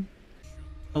healing.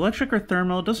 Electric or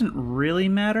thermal doesn't really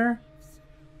matter.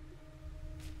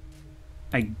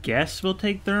 I guess we'll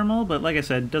take thermal, but like I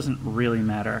said, it doesn't really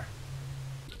matter.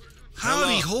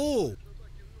 Howdy ho!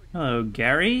 Hello,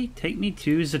 Gary. Take me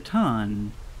to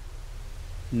Zatan.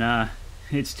 Nah,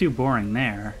 it's too boring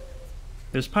there.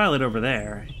 There's Pilot over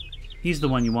there. He's the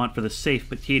one you want for the safe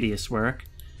but tedious work.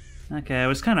 Okay, I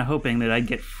was kind of hoping that I'd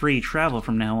get free travel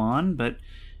from now on, but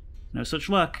no such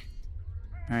luck.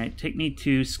 Alright, take me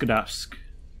to Skadovsk.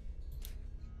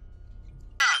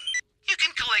 You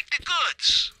can collect the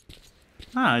goods!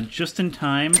 Ah, just in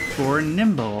time for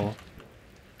Nimble.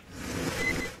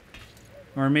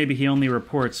 Or maybe he only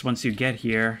reports once you get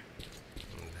here.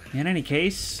 In any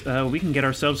case, we can get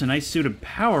ourselves a nice suit of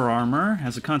power armor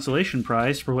as a consolation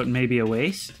prize for what may be a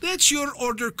waste. That's your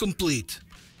order complete.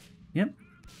 Yep.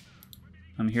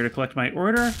 I'm here to collect my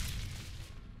order.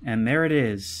 And there it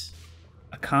is.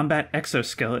 A combat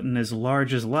exoskeleton as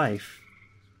large as life.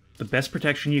 The best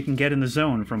protection you can get in the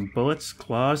zone from bullets,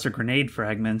 claws, or grenade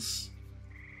fragments.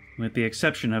 With the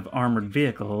exception of armored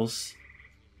vehicles.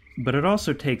 But it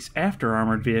also takes after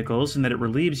armored vehicles in that it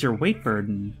relieves your weight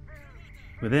burden.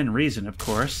 Within reason, of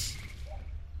course.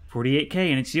 48k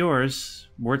and it's yours,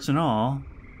 warts and all.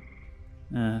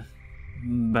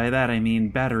 By that I mean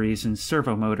batteries and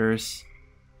servo motors.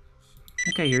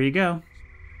 Okay, here you go.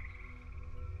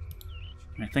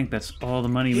 I think that's all the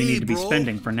money we need to be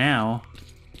spending for now.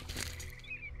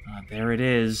 There it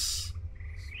is.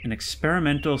 An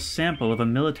experimental sample of a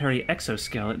military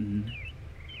exoskeleton.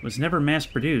 Was never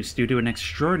mass-produced due to an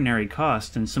extraordinary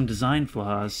cost and some design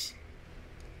flaws.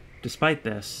 Despite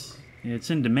this,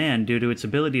 it's in demand due to its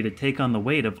ability to take on the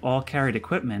weight of all carried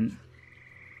equipment,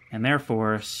 and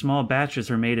therefore, small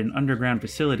batches are made in underground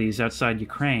facilities outside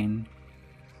Ukraine.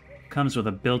 Comes with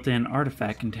a built-in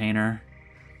artifact container.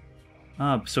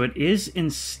 So it is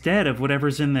instead of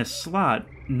whatever's in this slot,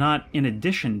 not in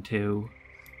addition to.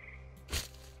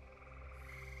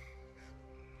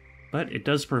 But it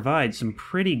does provide some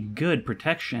pretty good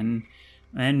protection,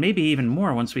 and maybe even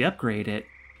more once we upgrade it.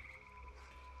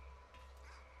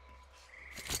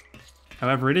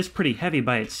 However, it is pretty heavy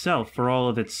by itself for all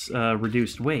of its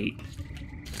reduced weight.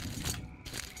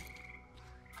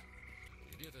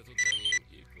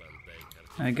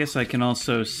 I guess I can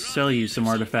also sell you some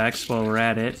artifacts while we're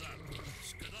at it.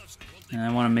 And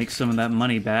I want to make some of that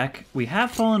money back. We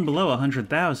have fallen below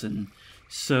 100,000.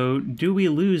 So, do we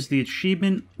lose the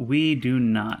achievement? We do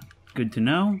not. Good to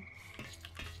know.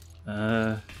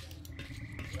 So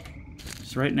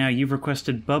right now you've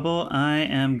requested Bubble. I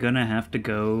am gonna have to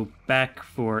go back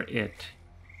for it.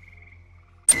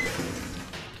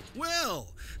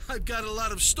 Well, I've got a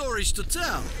lot of stories to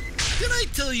tell. Did I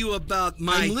tell you about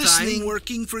my time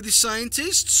working for the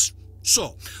scientists?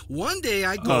 So, one day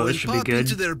I go and pop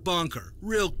into their bunker,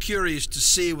 real curious to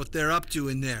see what they're up to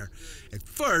in there. At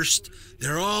first,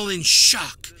 they're all in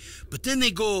shock, but then they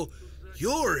go,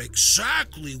 "You're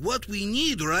exactly what we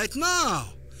need right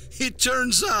now." It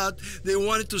turns out they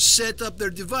wanted to set up their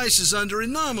devices under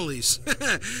anomalies.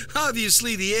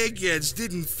 Obviously, the eggheads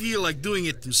didn't feel like doing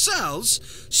it themselves,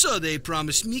 so they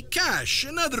promised me cash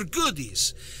and other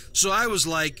goodies. So I was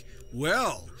like,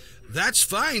 well, that's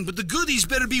fine, but the goodies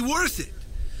better be worth it.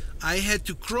 I had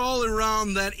to crawl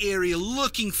around that area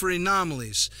looking for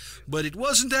anomalies, but it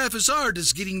wasn't half as hard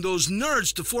as getting those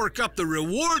nerds to fork up the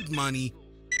reward money.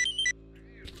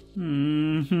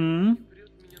 Mm-hmm.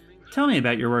 Tell me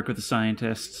about your work with the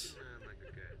scientists.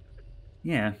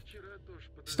 Yeah.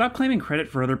 Stop claiming credit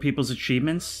for other people's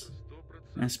achievements.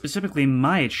 And specifically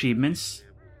my achievements.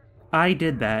 I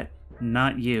did that,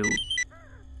 not you.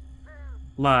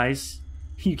 Lies.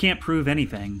 You can't prove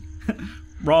anything.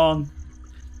 Wrong.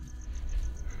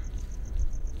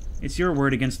 It's your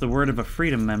word against the word of a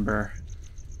Freedom member.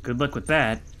 Good luck with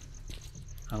that.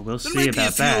 Oh, we'll see about that.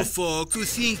 There might be a few folk who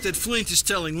think that Flint is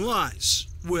telling lies.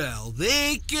 Well,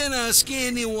 they can ask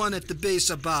anyone at the base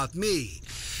about me.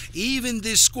 Even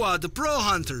this squad, the Pro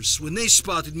Hunters, when they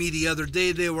spotted me the other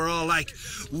day, they were all like,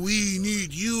 "We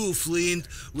need you, Flint.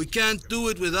 We can't do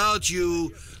it without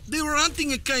you." They were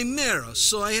hunting a chimera,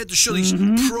 so I had to show these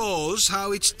pros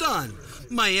how it's done.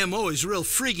 My MO is real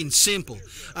friggin' simple.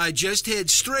 I just head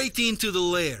straight into the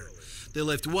lair. They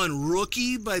left one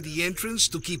rookie by the entrance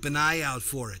to keep an eye out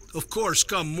for it. Of course,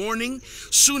 come morning,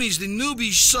 soon as the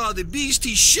newbie saw the beast,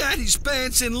 he shat his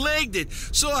pants and legged it,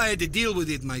 so I had to deal with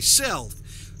it myself.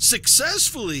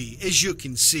 Successfully, as you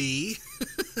can see.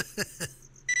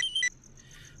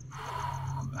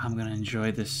 I'm gonna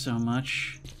enjoy this so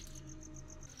much.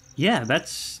 Yeah,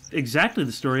 that's exactly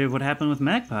the story of what happened with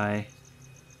Magpie.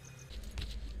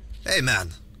 Hey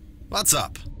man, what's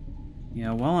up?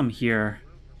 Yeah, while I'm here,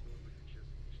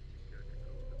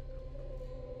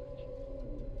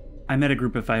 I met a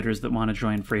group of fighters that want to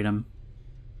join Freedom.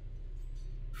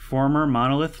 Former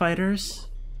Monolith fighters?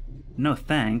 No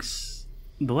thanks.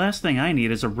 The last thing I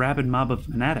need is a rabid mob of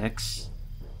fanatics.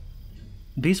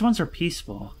 These ones are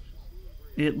peaceful.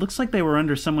 It looks like they were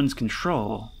under someone's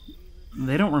control.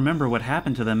 They don't remember what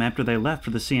happened to them after they left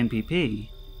for the CNPP.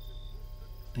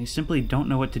 They simply don't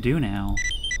know what to do now.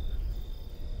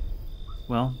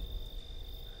 Well,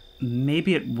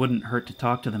 maybe it wouldn't hurt to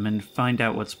talk to them and find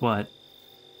out what's what.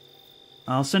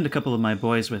 I'll send a couple of my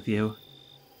boys with you.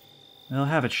 They'll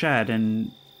have a chat,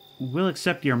 and we'll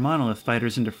accept your Monolith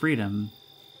fighters into Freedom.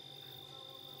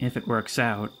 If it works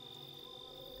out.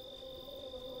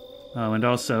 Oh, and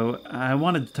also, I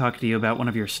wanted to talk to you about one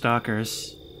of your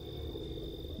stalkers.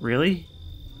 Really?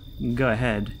 Go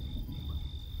ahead.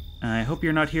 I hope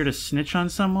you're not here to snitch on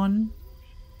someone?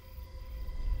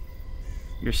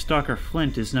 Your stalker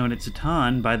Flint is known at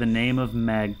Zatan by the name of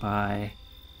Magpie.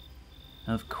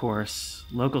 Of course,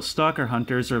 local stalker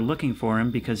hunters are looking for him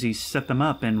because he set them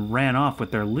up and ran off with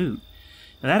their loot.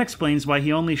 That explains why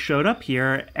he only showed up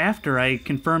here after I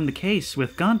confirmed the case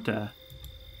with Ganta.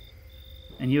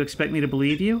 And you expect me to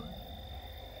believe you?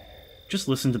 Just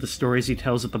listen to the stories he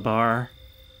tells at the bar.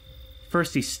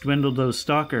 First he swindled those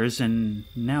stalkers, and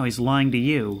now he's lying to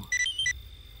you.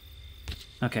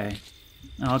 Okay,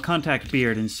 I'll contact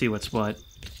Beard and see what's what.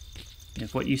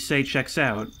 If what you say checks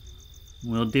out,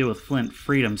 we'll deal with Flint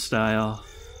Freedom style.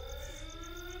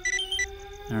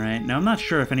 Alright, now I'm not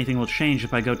sure if anything will change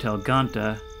if I go tell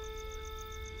Ganta.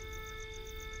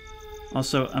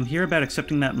 Also, I'm here about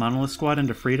accepting that Monolith squad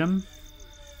into Freedom.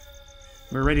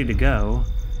 We're ready to go.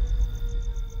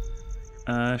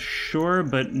 Sure,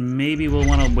 but maybe we'll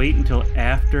want to wait until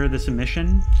after this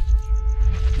mission.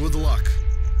 Good luck.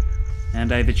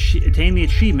 And I've attained the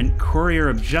achievement Courier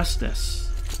of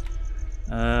Justice.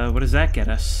 What does that get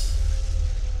us?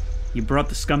 You brought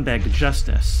the scumbag to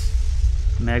justice.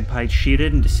 Magpie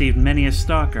cheated and deceived many a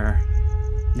stalker.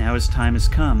 Now his time has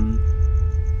come.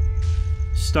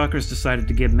 Stalkers decided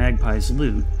to give Magpie's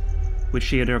loot, which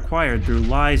she had acquired through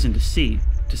lies and deceit,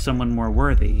 to someone more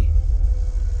worthy.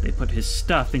 They put his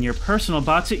stuff in your personal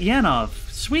box at Yanov.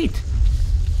 Sweet!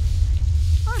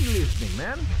 I'm listening,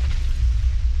 man.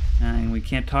 And we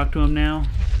can't talk to him now?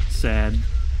 Sad.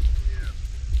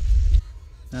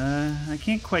 I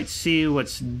can't quite see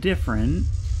what's different.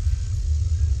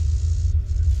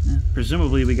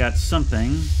 Presumably we got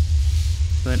something.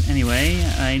 But anyway,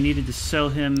 I needed to sell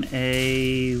him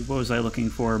a... what was I looking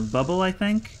for? Bubble, I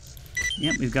think?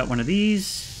 Yep, we've got one of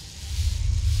these.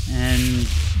 And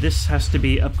this has to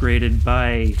be upgraded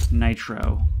by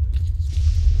Nitro.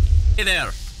 Hey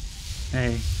there.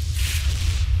 Hey.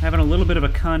 Having a little bit of a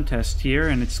contest here,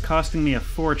 and it's costing me a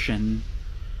fortune.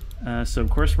 So of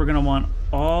course we're going to want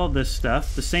all this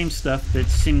stuff, the same stuff that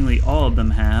seemingly all of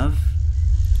them have.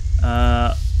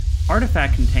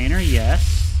 Artifact container,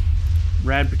 yes.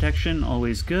 Rad protection,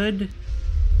 always good.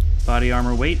 Body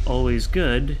armor weight, always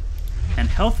good. And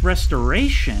health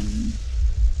restoration.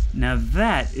 Now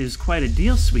that is quite a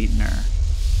deal sweetener.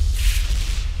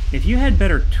 If you had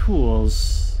better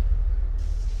tools,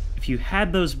 if you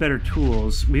had those better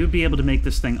tools, we would be able to make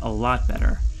this thing a lot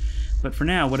better. But for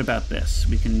now, what about this?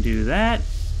 We can do that,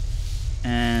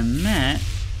 and that.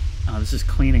 Oh, this is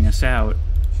cleaning us out.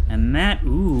 And that,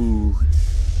 ooh.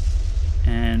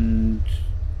 And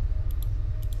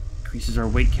increases our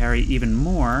weight carry even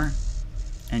more.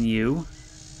 And you.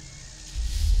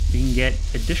 We can get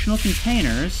additional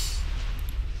containers.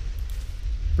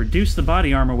 Reduce the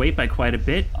body armor weight by quite a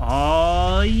bit.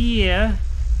 Oh, yeah.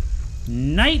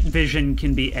 Night vision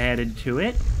can be added to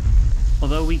it.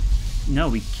 Although no,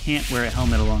 we can't wear a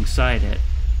helmet alongside it.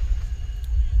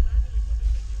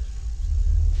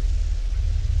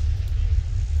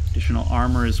 Additional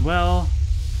armor as well.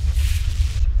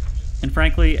 And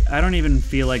frankly, I don't even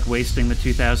feel like wasting the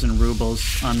 2,000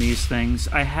 rubles on these things.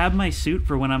 I have my suit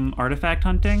for when I'm artifact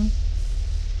hunting.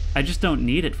 I just don't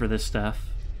need it for this stuff.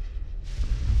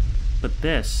 But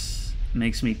this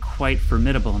makes me quite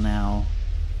formidable now.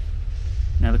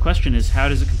 Now the question is, how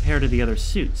does it compare to the other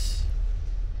suits?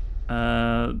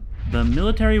 The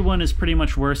military one is pretty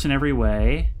much worse in every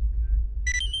way.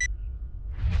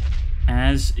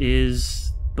 As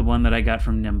is the one that I got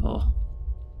from Nimble.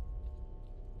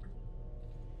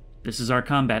 This is our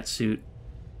combat suit.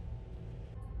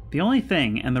 The only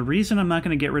thing, and the reason I'm not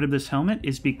going to get rid of this helmet,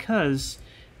 is because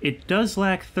it does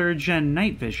lack 3rd gen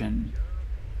night vision.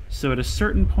 So at a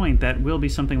certain point, that will be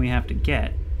something we have to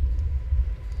get.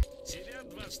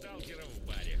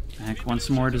 Back once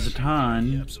more to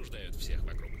Zatan.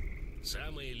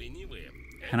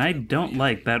 And I don't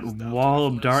like that wall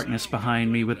of darkness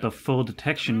behind me with the full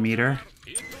detection meter.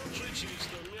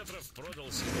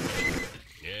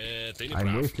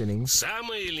 I'm listening.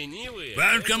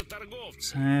 Welcome.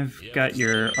 I've got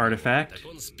your artifact.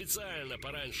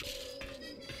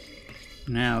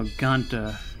 Now,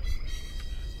 Ganta.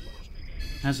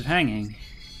 How's it hanging?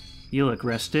 You look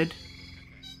rested.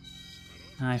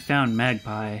 I found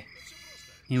Magpie.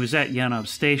 He was at Yanov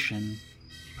Station,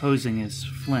 posing as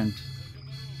Flint.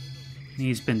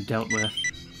 He's been dealt with.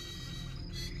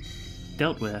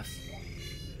 Dealt with?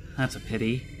 That's a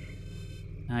pity.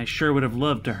 I sure would have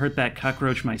loved to hurt that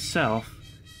cockroach myself.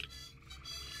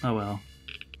 Oh well.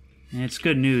 It's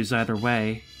good news either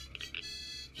way.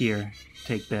 Here,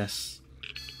 take this.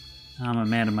 I'm a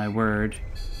man of my word.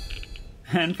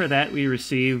 And for that we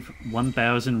receive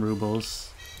 1,000 rubles.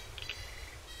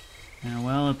 Now,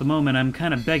 well, at the moment I'm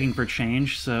kind of begging for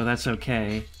change, so that's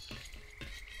okay.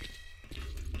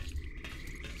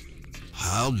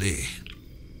 Howdy.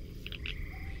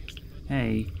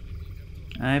 Hey,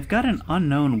 I've got an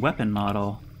unknown weapon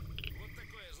model.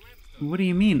 What do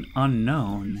you mean,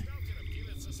 unknown?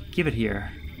 Give it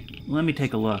here. Let me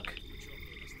take a look.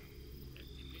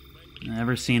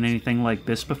 Ever seen anything like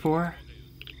this before?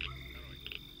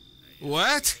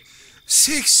 What?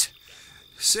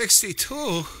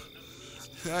 662?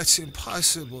 That's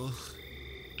impossible.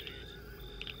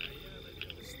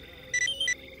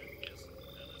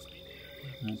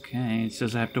 Okay, it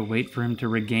says I have to wait for him to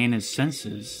regain his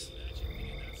senses.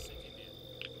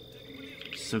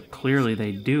 So clearly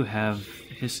they do have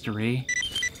history.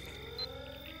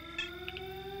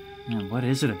 Now, what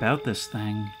is it about this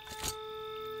thing?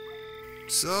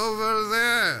 It's over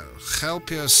there.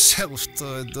 Help yourself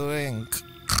to a drink.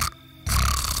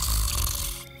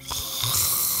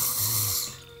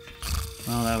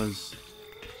 Well, that was...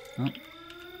 Well,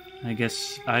 I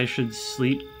guess I should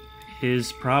sleep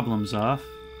his problems off.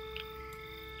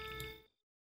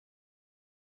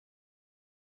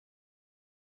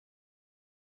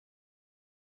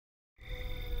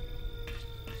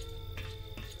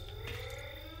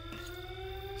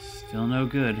 Still no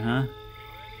good, huh?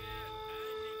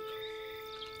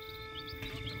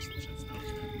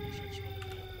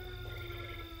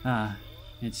 Ah,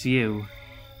 it's you.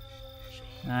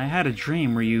 I had a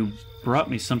dream where you brought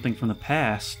me something from the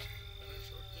past.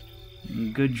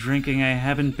 Good drinking I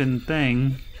haven't been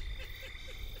thing.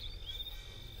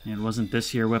 It wasn't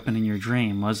this your weapon in your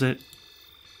dream, was it?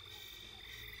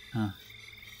 Huh.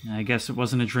 I guess it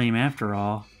wasn't a dream after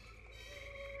all.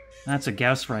 That's a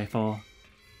Gauss rifle.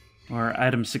 Or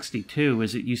Item 62,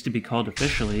 as it used to be called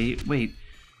officially. Wait,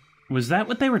 was that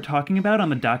what they were talking about on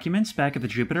the documents back at the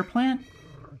Jupiter plant?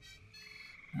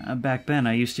 Back then,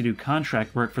 I used to do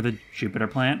contract work for the Jupiter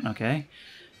plant, okay.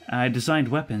 I designed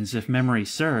weapons, if memory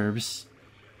serves,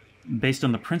 based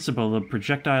on the principle of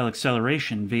projectile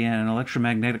acceleration via an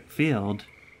electromagnetic field.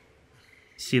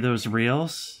 See those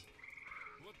reels?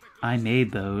 I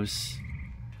made those.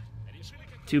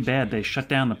 Too bad they shut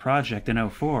down the project in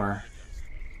 2004.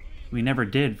 We never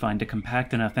did find a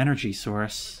compact enough energy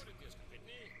source.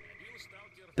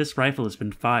 This rifle has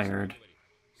been fired.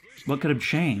 What could have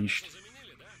changed?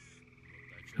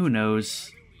 Who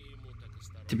knows?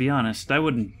 To be honest, I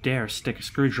wouldn't dare stick a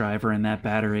screwdriver in that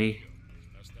battery.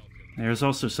 There's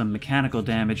also some mechanical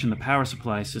damage in the power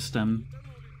supply system.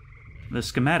 The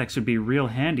schematics would be real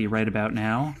handy right about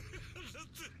now.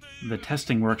 The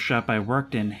testing workshop I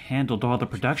worked in handled all the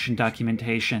production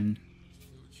documentation.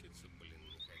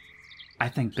 I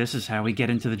think this is how we get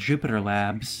into the Jupiter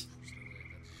labs.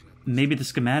 Maybe the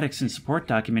schematics and support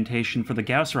documentation for the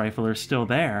Gauss rifle are still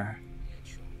there.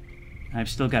 I've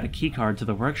still got a keycard to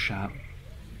the workshop.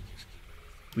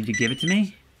 Would you give it to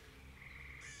me?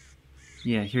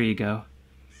 Yeah, here you go.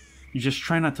 You just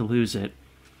try not to lose it.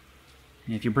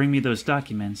 And if you bring me those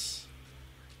documents,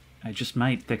 I just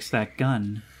might fix that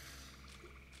gun.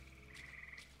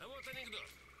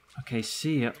 Okay,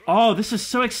 see ya. Oh, this is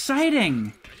so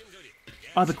exciting!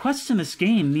 Oh, the quests in this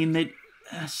game mean that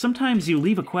sometimes you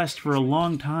leave a quest for a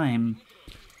long time,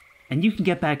 and you can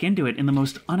get back into it in the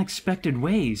most unexpected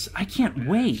ways. I can't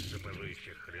wait!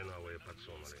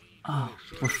 Oh,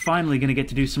 we're finally gonna get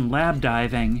to do some lab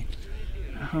diving.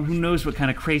 Oh, who knows what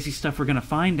kind of crazy stuff we're gonna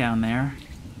find down there.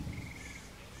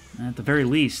 At the very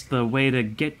least, the way to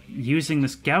get using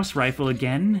this Gauss rifle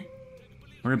again.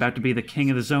 We're about to be the king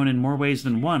of the zone in more ways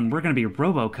than one. We're gonna be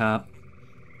RoboCop.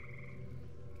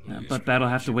 But that'll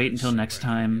have to wait until next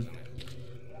time.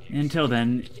 Until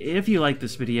then, if you like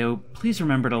this video, please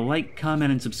remember to like,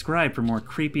 comment, and subscribe for more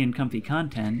creepy and comfy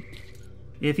content.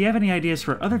 If you have any ideas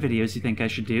for other videos you think I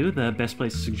should do, the best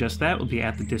place to suggest that will be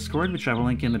at the Discord, which I will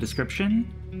link in the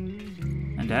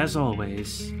description. And as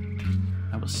always,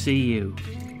 I will see you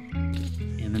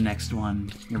in the next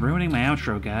one. You're ruining my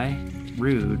outro, guy.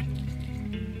 Rude.